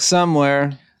 o'clock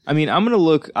somewhere. I mean, I'm gonna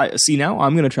look. Now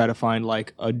I'm gonna try to find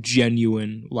like a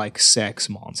genuine like sex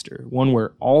monster, one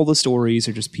where all the stories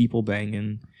are just people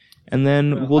banging, and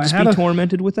then we'll I just had be a-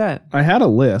 tormented with that. I had a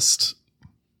list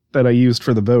that I used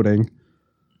for the voting.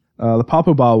 The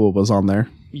Papabawa was on there.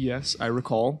 Yes, I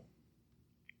recall.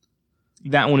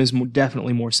 That one is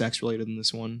definitely more sex related than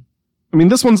this one. I mean,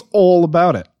 this one's all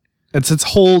about it. It's its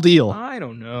whole deal. I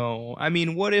don't know. I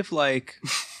mean, what if like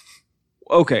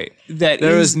Okay,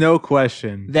 There is no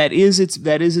question. that is its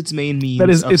main means That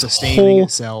is of its sustaining whole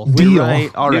itself. deal.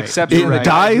 Right? All right. Except It for that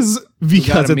dies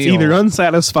because a it's meal. either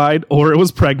unsatisfied or it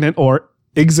was pregnant or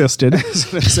existed. I was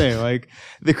gonna say, like,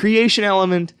 the creation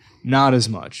element, not as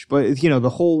much, but the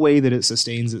whole way that it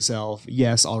sustains itself,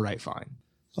 yes, all right, fine.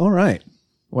 All right.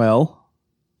 Well,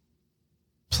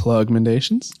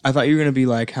 plugmendations. I thought you were gonna be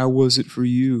like, how was it for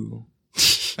you?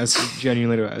 That's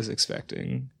genuinely what I was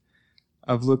expecting.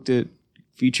 I've looked at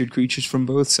featured creatures from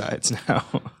both sides now.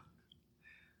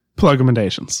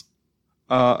 Plugmendations.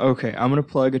 Okay, I'm gonna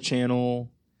plug a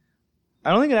channel.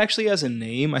 I don't think it actually has a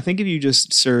name. I think if you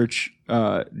just search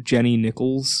Jenny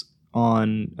Nichols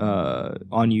on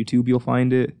YouTube, you'll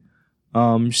find it.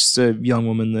 Just a young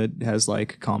woman that has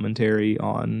like commentary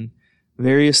on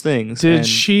various things. Is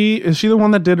she the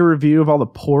one that did a review of all the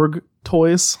Porg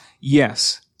toys?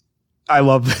 Yes. I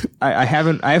love it. I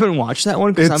haven't watched that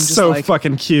one because It's I'm just so like,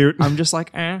 fucking cute. I'm just like,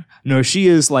 eh. No, she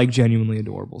is like genuinely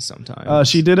adorable sometimes.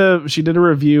 She did a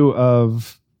review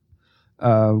of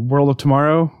World of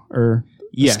Tomorrow or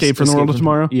Yes, Escape from the World of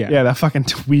Tomorrow. Yeah. That fucking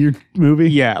weird movie.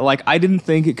 Yeah, like I didn't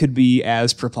think it could be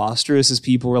as preposterous as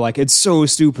people were like, it's so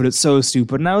stupid,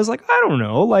 and I was like, I don't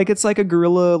know, like it's like a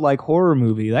guerrilla like horror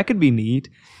movie that could be neat,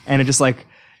 and it just like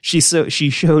she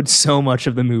showed so much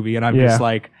of the movie, and I'm just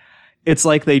like, it's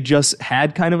like they just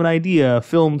had kind of an idea,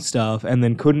 filmed stuff, and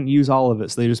then couldn't use all of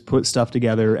it, so they just put stuff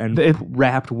together and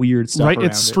wrapped weird stuff Right, around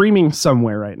it's streaming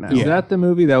somewhere right now. Is that the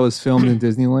movie that was filmed in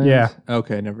Disneyland? Yeah.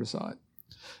 Okay, never saw it.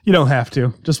 You don't have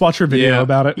to. Just watch her video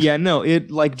about it. Yeah, no,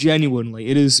 it like genuinely,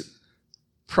 it is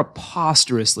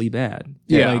preposterously bad.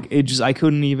 Yeah. Like it just, I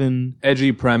couldn't even.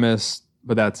 Edgy premise,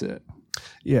 but that's it.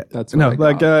 Yeah. That's what I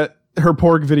like got. her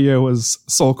Porg video was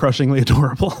soul crushingly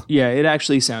adorable. Yeah, it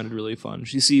actually sounded really fun.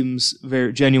 She seems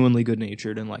very genuinely good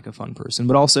natured and like a fun person,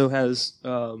 but also has,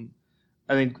 I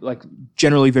think, like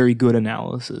generally very good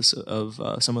analysis of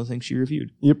some of the things she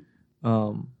reviewed. Yep.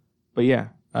 But yeah,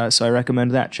 so I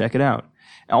recommend that. Check it out.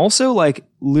 Also, like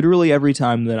literally every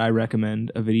time that I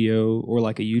recommend a video or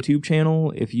like a YouTube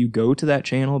channel, if you go to that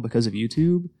channel because of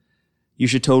YouTube, you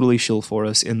should totally shill for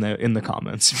us in the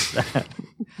comments for that.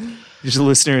 Just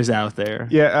listeners out there.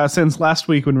 Yeah, since last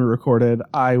week when we recorded,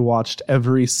 I watched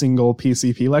every single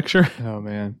PCP lecture. Oh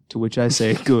man. To which I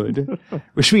say good,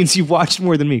 which means you've watched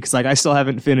more than me because like I still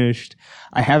haven't finished.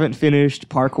 I haven't finished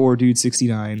Parkour Dude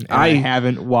 69. And I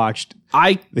haven't watched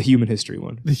the Human History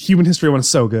one. The Human History one is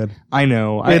so good. I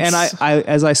know, I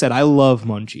as I said, I love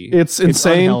Munchie. It's insane. It's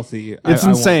unhealthy. It's I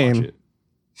won't insane. watch it.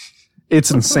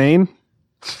 It's insane.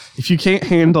 If you can't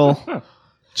handle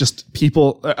just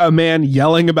people, a man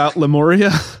yelling about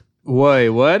Lemuria Wait,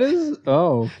 what is?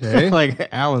 Oh, okay. Like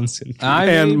Allenson.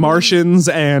 and Martians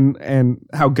and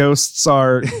how ghosts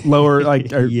are lower,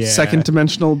 like are Yeah. second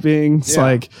dimensional beings, Yeah.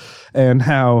 like, and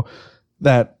how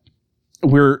that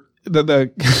we're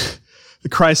the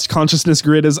Christ consciousness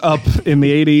grid is up in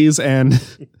the 80s, and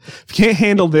if you can't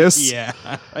handle this, Yeah.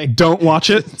 don't watch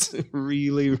it. It's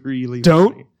really, really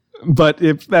Don't. funny. But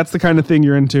if that's the kind of thing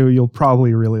you're into, you'll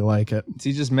probably really like it. Is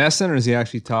he just messing or is he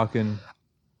actually talking?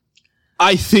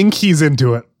 I think he's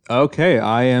into it. Okay,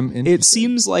 I am interested. It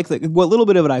seems like what little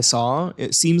bit of it I saw,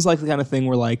 it seems like the kind of thing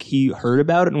where like he heard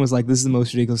about it and was like, this is the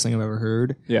most ridiculous thing I've ever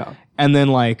heard. Yeah. And then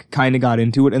like kind of got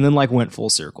into it and then like went full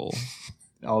circle.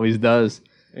 Always does.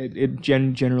 It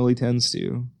generally tends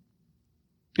to.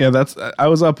 Yeah, I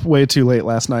was up way too late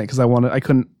last night because I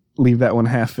couldn't leave that one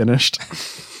half finished.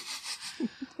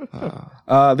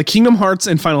 The Kingdom Hearts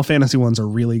and Final Fantasy ones are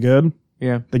really good.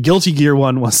 Yeah. The Guilty Gear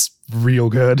one was real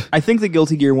good. I think the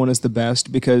Guilty Gear one is the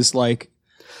best because like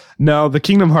No, the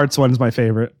Kingdom Hearts one is my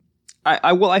favorite.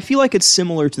 I feel like it's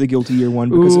similar to the Guilty Gear one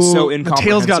because it's so the incomprehensible.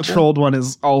 Tales Got Trolled one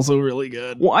is also really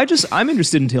good. Well, I'm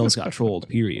interested in Tales Got Trolled,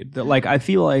 period. That like I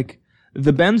feel like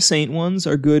the Ben Saint ones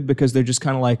are good because they're just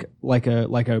kind of like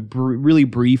a really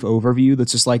brief overview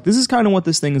that's just like, this is kind of what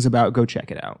this thing is about, go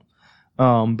check it out.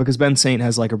 Because Ben Saint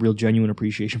has like a real genuine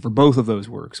appreciation for both of those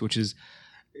works, which is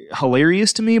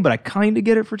hilarious to me, but I kind of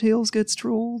get it for Tales Gets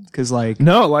Trolled because like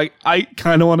No, like I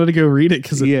kind of wanted to go read it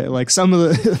because yeah, like some of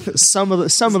the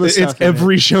stuff. it's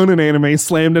every shonen anime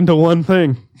slammed into one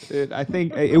thing. I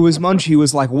think it was Munch who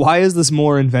was like, why is this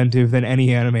more inventive than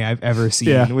any anime I've ever seen?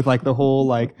 Yeah. With like the whole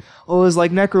like, oh, it's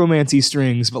like necromancy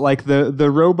strings, but like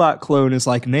the robot clone is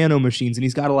like nano machines and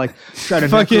he's got to like try to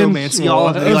necromancy all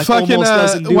of it. He, like, fucking almost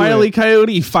doesn't do Wile E. it.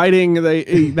 Coyote fighting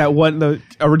the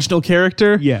original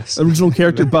character. Yes. The original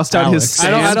character bust out his Alex.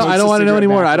 stand. I don't Just want to to know do it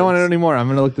anymore. I don't backwards. want to know anymore. I'm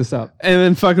going to look this up. And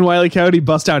then fucking Wile E. Coyote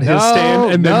bust out his No,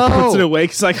 stand and then no. puts it away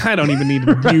because like I don't even need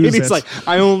to And use he's this. like,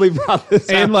 I only brought this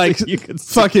out and like so you could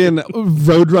see. fucking fucking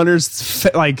Roadrunner's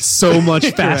like so much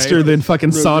faster Right. than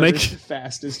fucking Sonic. Roadrunner's the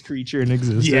fastest creature in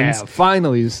existence. Yeah,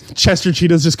 finally. Chester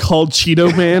Cheetah's just called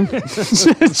Cheeto Man.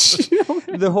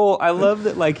 I love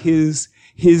that like his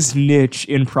niche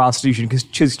in prostitution, because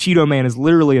Cheeto Man is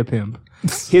literally a pimp.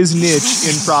 His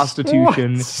niche in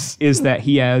prostitution is that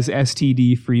he has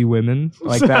STD free women.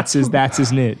 Like that's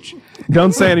his niche.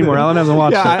 Don't say anymore. Alan hasn't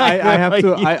watched Yeah, it. I have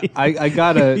to. I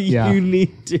gotta. Yeah. You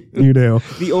need to. You do.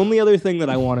 The only other thing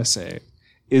that I want to say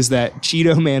is that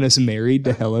Cheeto Man is married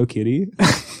to Hello Kitty.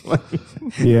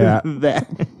 Yeah.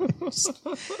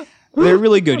 They're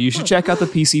really good. You should check out the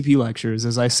PCP lectures.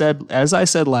 As I said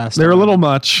last They're a time. little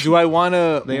much. Do I want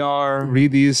to? They are.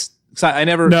 Read these. 'Cause I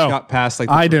never No. got past like.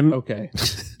 I didn't. Okay.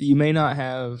 You may not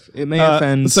have. It may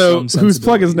offend. So some whose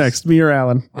plug is sensibilities. next? Me or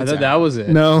Alan? I thought that was it.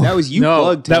 No. That was you No,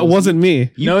 plugged. that Tails. wasn't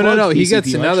me. You No. plugged He PCP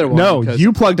gets another lecture. one. No, because-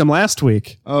 you plugged him last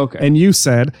week. Okay. And you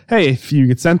said, hey, if you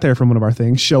get sent there from one of our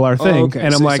things, shill our thing. okay.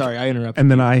 And I'm So- like, sorry, I interrupted. and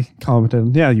then I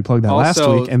commented, yeah, you plugged that last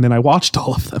Also- week. And then I watched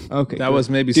all of them. Okay. That good. was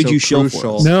maybe Did so you shill crucial.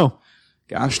 for us? No,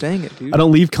 Gosh dang it, dude. I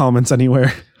don't leave comments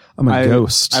anywhere. I'm a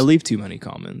ghost. I leave too many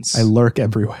comments. I lurk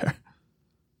everywhere.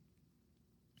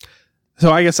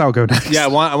 So I guess I'll go next. Yeah,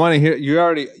 I want to hear.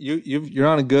 You're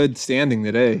on a good standing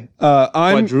today.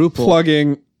 I'm Quadruple.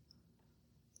 plugging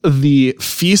the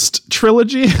Feast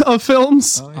trilogy of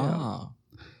films.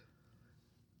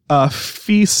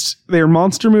 Feast, they're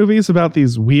monster movies about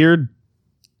these weird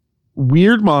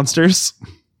monsters.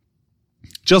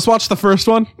 Just watch the first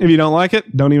one. If you don't like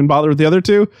it, don't even bother with the other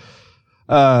two.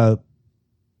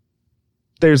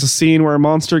 There's a scene where a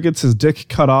monster gets his dick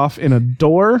cut off in a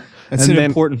door. That's and an then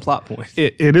important plot point.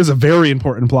 it is a very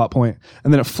important plot point.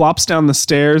 And then it flops down the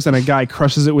stairs and a guy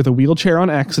crushes it with a wheelchair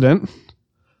on accident.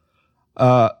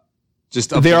 Just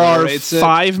There are obliterates it.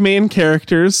 5 main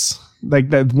characters.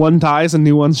 Like that one dies and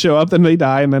new ones show up, then they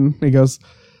die, and then he goes.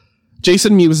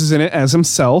 Jason Mewes is in it as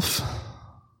himself.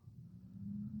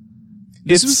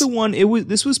 This was the one.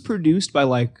 This was produced by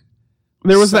like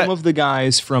There was some that of the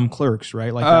guys from Clerks,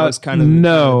 right? Like that was kind of the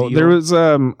no. kind of deal. There was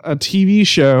a TV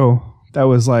show that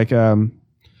was like it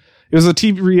was a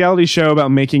TV reality show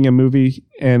about making a movie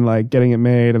and like getting it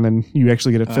made, and then you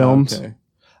actually get it filmed. Okay.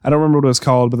 I don't remember what it was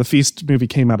called, but the Feast movie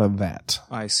came out of that.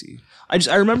 I see.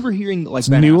 I remember hearing like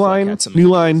Ben New Affleck Line, had something New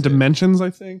to do Line with it. Dimensions, I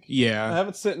think. I Yeah, have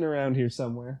it sitting around here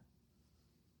somewhere.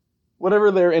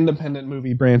 Whatever their independent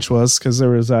movie branch was, because there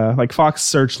was like Fox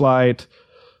Searchlight.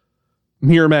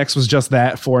 Miramax was just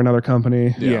that for another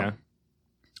company. yeah.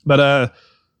 But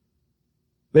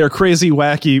they're crazy,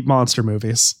 wacky monster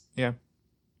movies.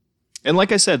 And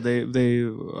like I said,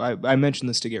 I mentioned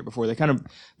this to Garrett before. They kind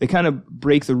of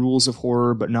break the rules of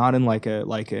horror, but not in like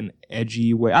an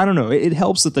edgy way. I don't know. It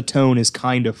helps that the tone is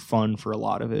kind of fun for a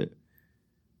lot of it.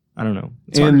 I don't know.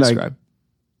 It's hard And, to like, describe.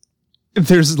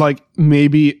 There's like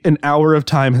maybe an hour of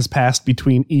time has passed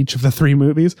between each of the 3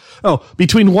 movies. Oh,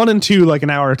 between 1 and 2, like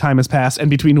an hour of time has passed, and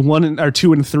between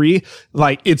 2 and 3,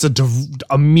 like it's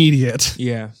immediate.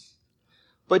 Yeah.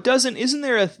 But isn't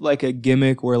there a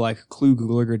gimmick where like Clu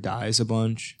Gulager dies a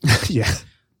bunch? Yeah.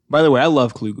 By the way, I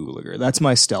love Clu Gulager. That's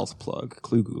my stealth plug,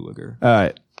 Clu Gulager. All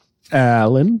right,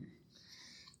 Alan.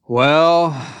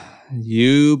 Well,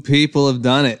 you people have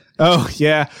done it. Oh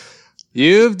yeah.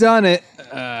 You've done it.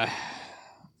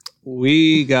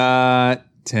 We got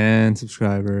 10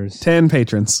 subscribers. 10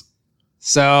 patrons.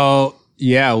 So,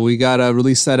 yeah, we got to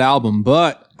release that album.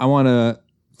 But I want to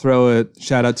throw a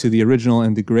shout out to the original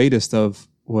and the greatest of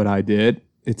what I did.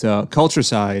 It's Culture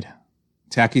Side.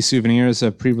 Tacky Souvenirs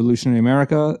of Pre-Revolutionary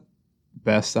America.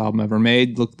 Best album ever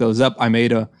made. Look those up.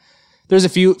 There's a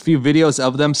few videos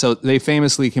of them. So they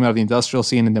famously came out of the industrial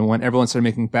scene. And then when everyone started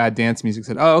making bad dance music,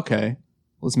 said, oh, okay,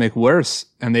 let's make worse.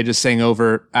 And they just sang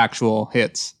over actual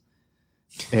hits.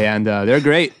 And they're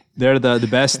great. They're the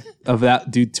best of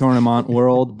that Dude Tournament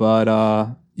world. But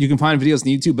you can find videos on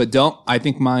YouTube. But I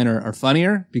think mine are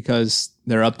funnier because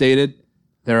they're updated.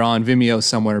 They're on Vimeo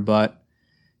somewhere. But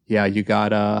yeah, you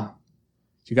got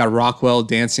Rockwell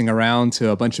dancing around to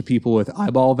a bunch of people with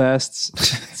eyeball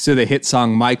vests to the hit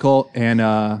song Michael. And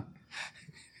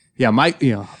Mike,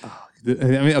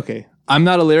 okay. I'm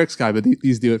not a lyrics guy, but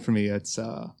these do it for me. It's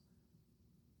I'm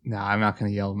not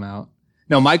going to yell them out.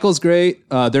 No, Michael's great.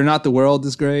 They're Not the World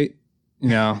is great.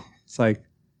 It's like,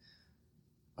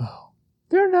 oh,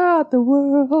 they're not the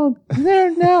world.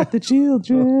 They're not the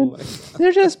children.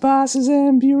 They're just bosses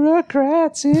and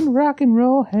bureaucrats and rock and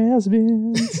roll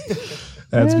has-beens.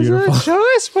 That's beautiful. A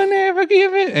choice whenever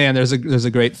given. And there's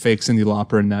a great fake Cyndi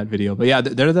Lauper in that video. But yeah,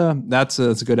 that's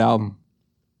a good album.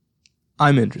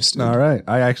 I'm interested. All right.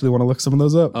 I actually want to look some of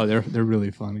those up. Oh, they're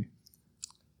really funny.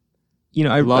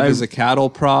 Love is a cattle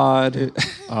prod.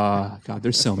 God,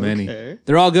 there's so many.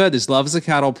 They're all good. There's Love is a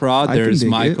cattle prod. There's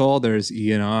Michael. There's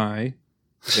E and I.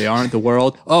 They aren't the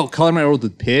world. Oh, Color My World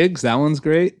with Pigs. That one's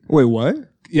great. Wait, what?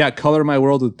 Yeah, Color My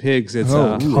World with Pigs. It's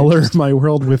Color My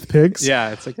World with Pigs.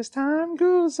 Yeah, it's like as time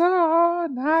goes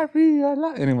on, I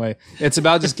realize. Anyway, it's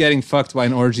about just getting fucked by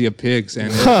an orgy of pigs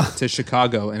and to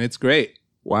Chicago, and it's great.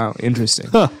 Wow, interesting.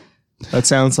 That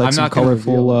sounds like some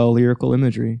colorful lyrical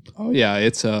imagery. Oh yeah,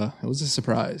 it was a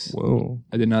surprise. Whoa,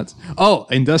 I did not. Oh,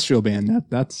 Industrial Band.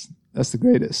 That's the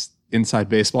greatest inside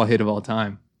baseball hit of all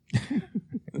time.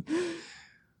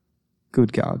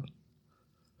 Good God.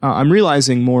 I'm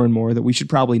realizing more and more that we should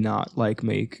probably not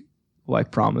make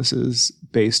promises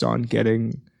based on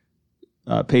getting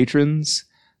patrons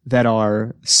that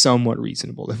are somewhat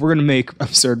reasonable. If we're going to make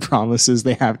absurd promises,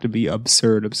 they have to be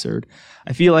absurd.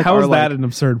 I feel like how is that an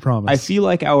absurd promise? I feel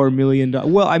like our $1 million.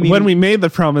 Well, I mean, when we made the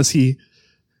promise, he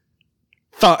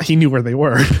thought he knew where they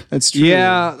were. That's true.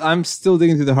 Yeah, I'm still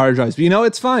digging through the hard drives, but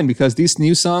it's fine because these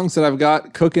new songs that I've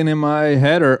got cooking in my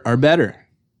head are better.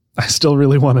 I still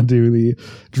really want to do the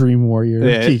Dream Warrior.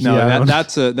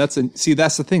 That's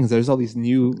the thing. There's all these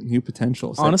new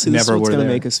potentials. Honestly, this is what's going to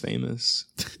make us famous.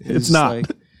 It's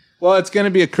not. Well, it's going to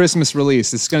be a Christmas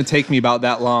release. It's going to take me about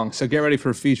that long. So get ready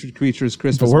for Featured Creatures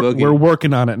Christmas Boogie. We're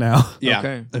working on it now. Yeah,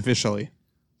 okay. Officially.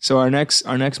 So our next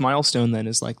milestone then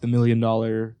is the $1 million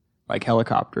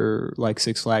helicopter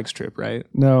Six Flags trip, right?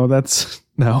 No, that's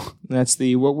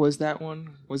the what was that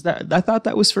one? Was that I thought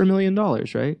that was for $1 million,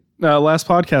 right? Last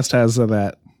podcast has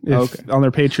that. On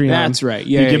their Patreon. That's right.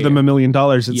 Yeah, you give them $1 million.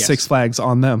 It's Six Flags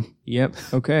on them. Yep.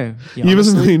 Okay. Yeah, give us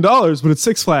 $1 million, but it's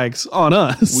Six Flags on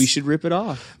us. We should rip it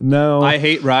off. No, I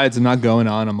hate rides. I'm not going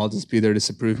on them. I'll just be there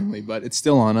disapprovingly, but it's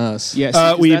still on us.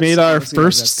 Yes. We made our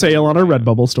first sale on our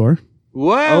Redbubble store.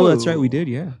 Wow. Oh, that's right. We did.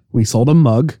 Yeah. We sold a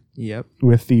mug. Yep.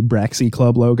 With the Braxy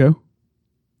Club logo.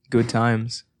 Good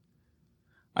times.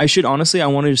 I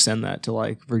wanted to send that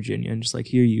to Virginia and just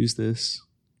here, use this.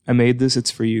 I made this.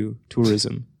 It's for you.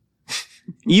 Tourism.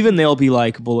 Even they'll be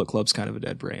Bullet Club's kind of a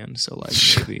dead brand. So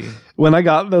maybe. When I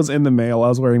got those in the mail, I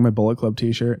was wearing my Bullet Club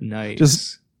t-shirt.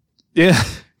 Nice. Yeah.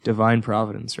 Divine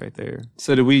providence right there.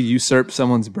 So did we usurp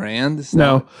someone's brand?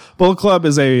 No. Bullet Club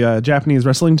is a Japanese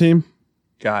wrestling team.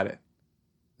 Got it.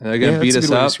 And they're going to beat us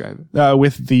up?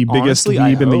 With the biggest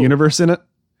weeb in the universe in it.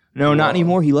 No, not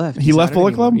anymore. He left. He left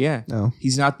Bullet Club? Yeah. No.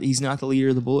 He's not the leader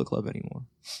of the Bullet Club anymore.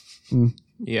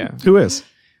 Yeah. Who is?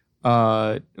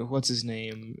 What's his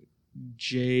name?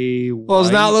 Jay White. Well,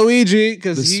 it's not Luigi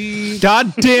because he...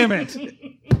 God damn it.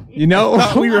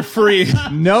 We were free.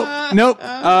 Nope.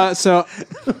 So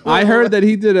I heard that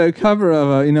he did a cover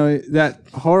of that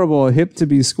horrible Hip to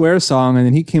Be Square song, and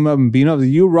then he came up and beat up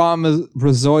you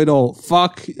rhombozoidal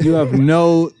fuck. You have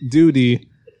no duty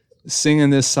singing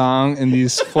this song in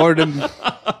these four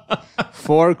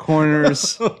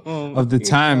corners of the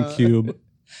time cube.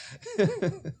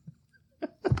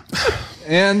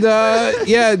 And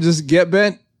just get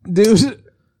bent, dude.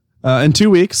 In 2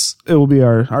 weeks, it will be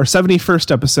our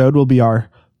 71st episode. Will be our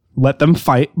Let Them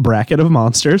Fight bracket of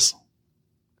monsters.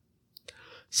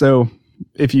 So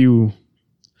we'll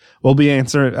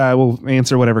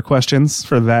answer whatever questions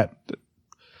for that.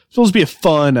 It's supposed to be a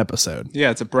fun episode.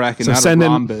 Yeah, it's a bracket, not a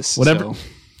rhombus. Whatever. So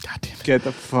God damn it. Get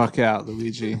the fuck out,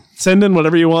 Luigi. Send in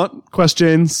whatever you want.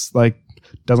 Questions,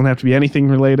 doesn't have to be anything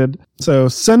related. So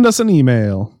send us an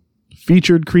email.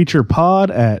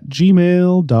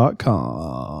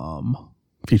 featuredcreaturepod@gmail.com.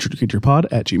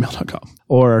 featuredcreaturepod@gmail.com.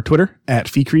 Or our Twitter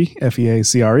 @Feacre,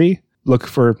 Feacre. Look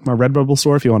for our Redbubble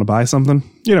store if you want to buy something.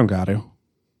 You don't got to.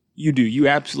 You do. You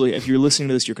absolutely, if you're listening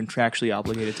to this, you're contractually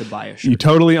obligated to buy a shirt. You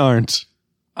totally aren't.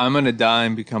 I'm going to die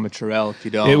and become a Terrell if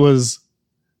you don't. It was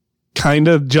kind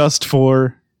of just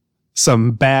for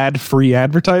some bad free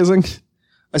advertising.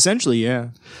 Essentially, yeah.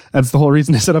 That's the whole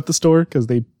reason I set up the store, because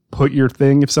they put your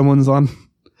thing if someone's on.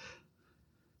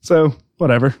 So,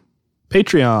 whatever.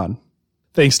 Patreon.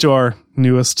 Thanks to our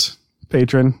newest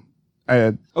patron.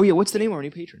 What's the name of our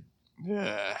new patron? We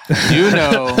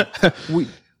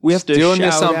have to doing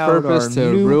shout this on out purpose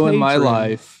to ruin my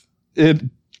life. It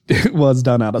was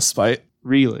done out of spite.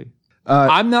 Really?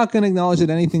 I'm not going to acknowledge that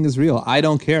anything is real. I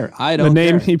don't care. The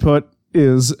name he put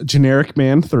is Generic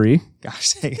Man 3.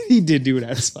 Gosh, he did do it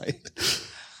out of spite.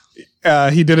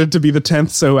 He did it to be the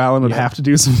 10th, so Alan would have to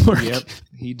do some work. Yep,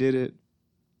 he did it.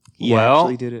 He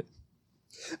actually did it.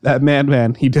 That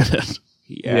madman, he did it.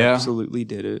 He absolutely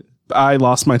did it. I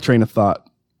lost my train of thought.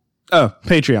 Oh,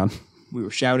 Patreon. We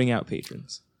were shouting out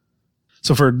patrons.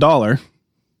 So for $1,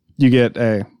 you get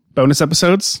bonus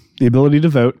episodes, the ability to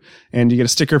vote, and you get a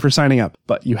sticker for signing up.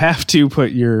 But you have to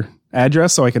put your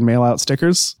address so I can mail out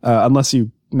stickers. Unless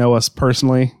you know us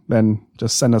personally, then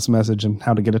just send us a message and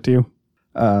how to get it to you.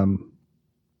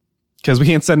 Because we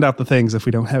can't send out the things if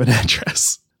we don't have an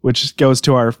address, which goes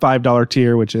to our $5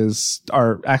 tier, which is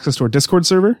our access to our Discord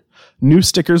server. New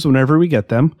stickers whenever we get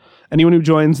them. Anyone who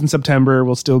joins in September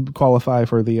will still qualify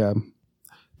for the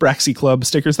Braxy Club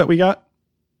stickers that we got.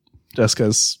 Just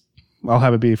because I'll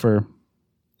have it be for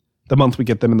the month we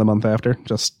get them and the month after.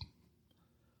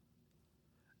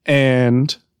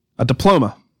 And a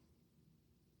diploma.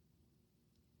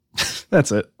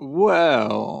 That's it.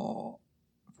 Well,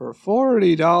 for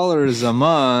 $40 a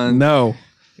month. No.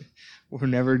 We're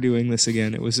never doing this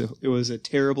again. It was a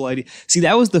terrible idea. See,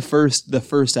 that was the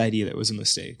first idea that was a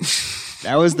mistake.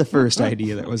 That was the first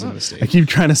idea that was a I mistake. keep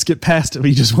trying to skip past it, but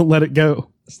you just won't let it go.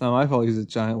 It's not my fault. He's a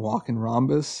giant walking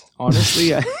rhombus.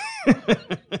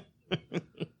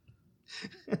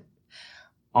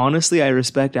 Honestly, I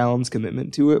respect Alan's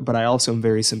commitment to it, but I also am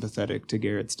very sympathetic to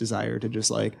Garrett's desire to just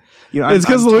like, It's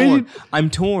because I'm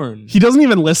torn. He doesn't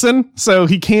even listen, so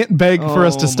he can't beg for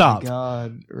us to stop. Oh my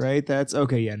God, right? That's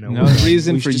okay. Yeah, No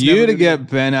reason for you to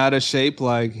get bent out of shape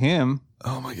like him.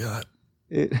 Oh my God.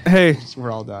 Hey,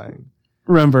 we're all dying.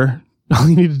 Remember, all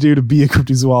you need to do to be a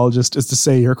cryptozoologist is to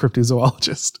say you're a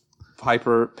cryptozoologist.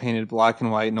 Piper painted black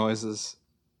and white noises.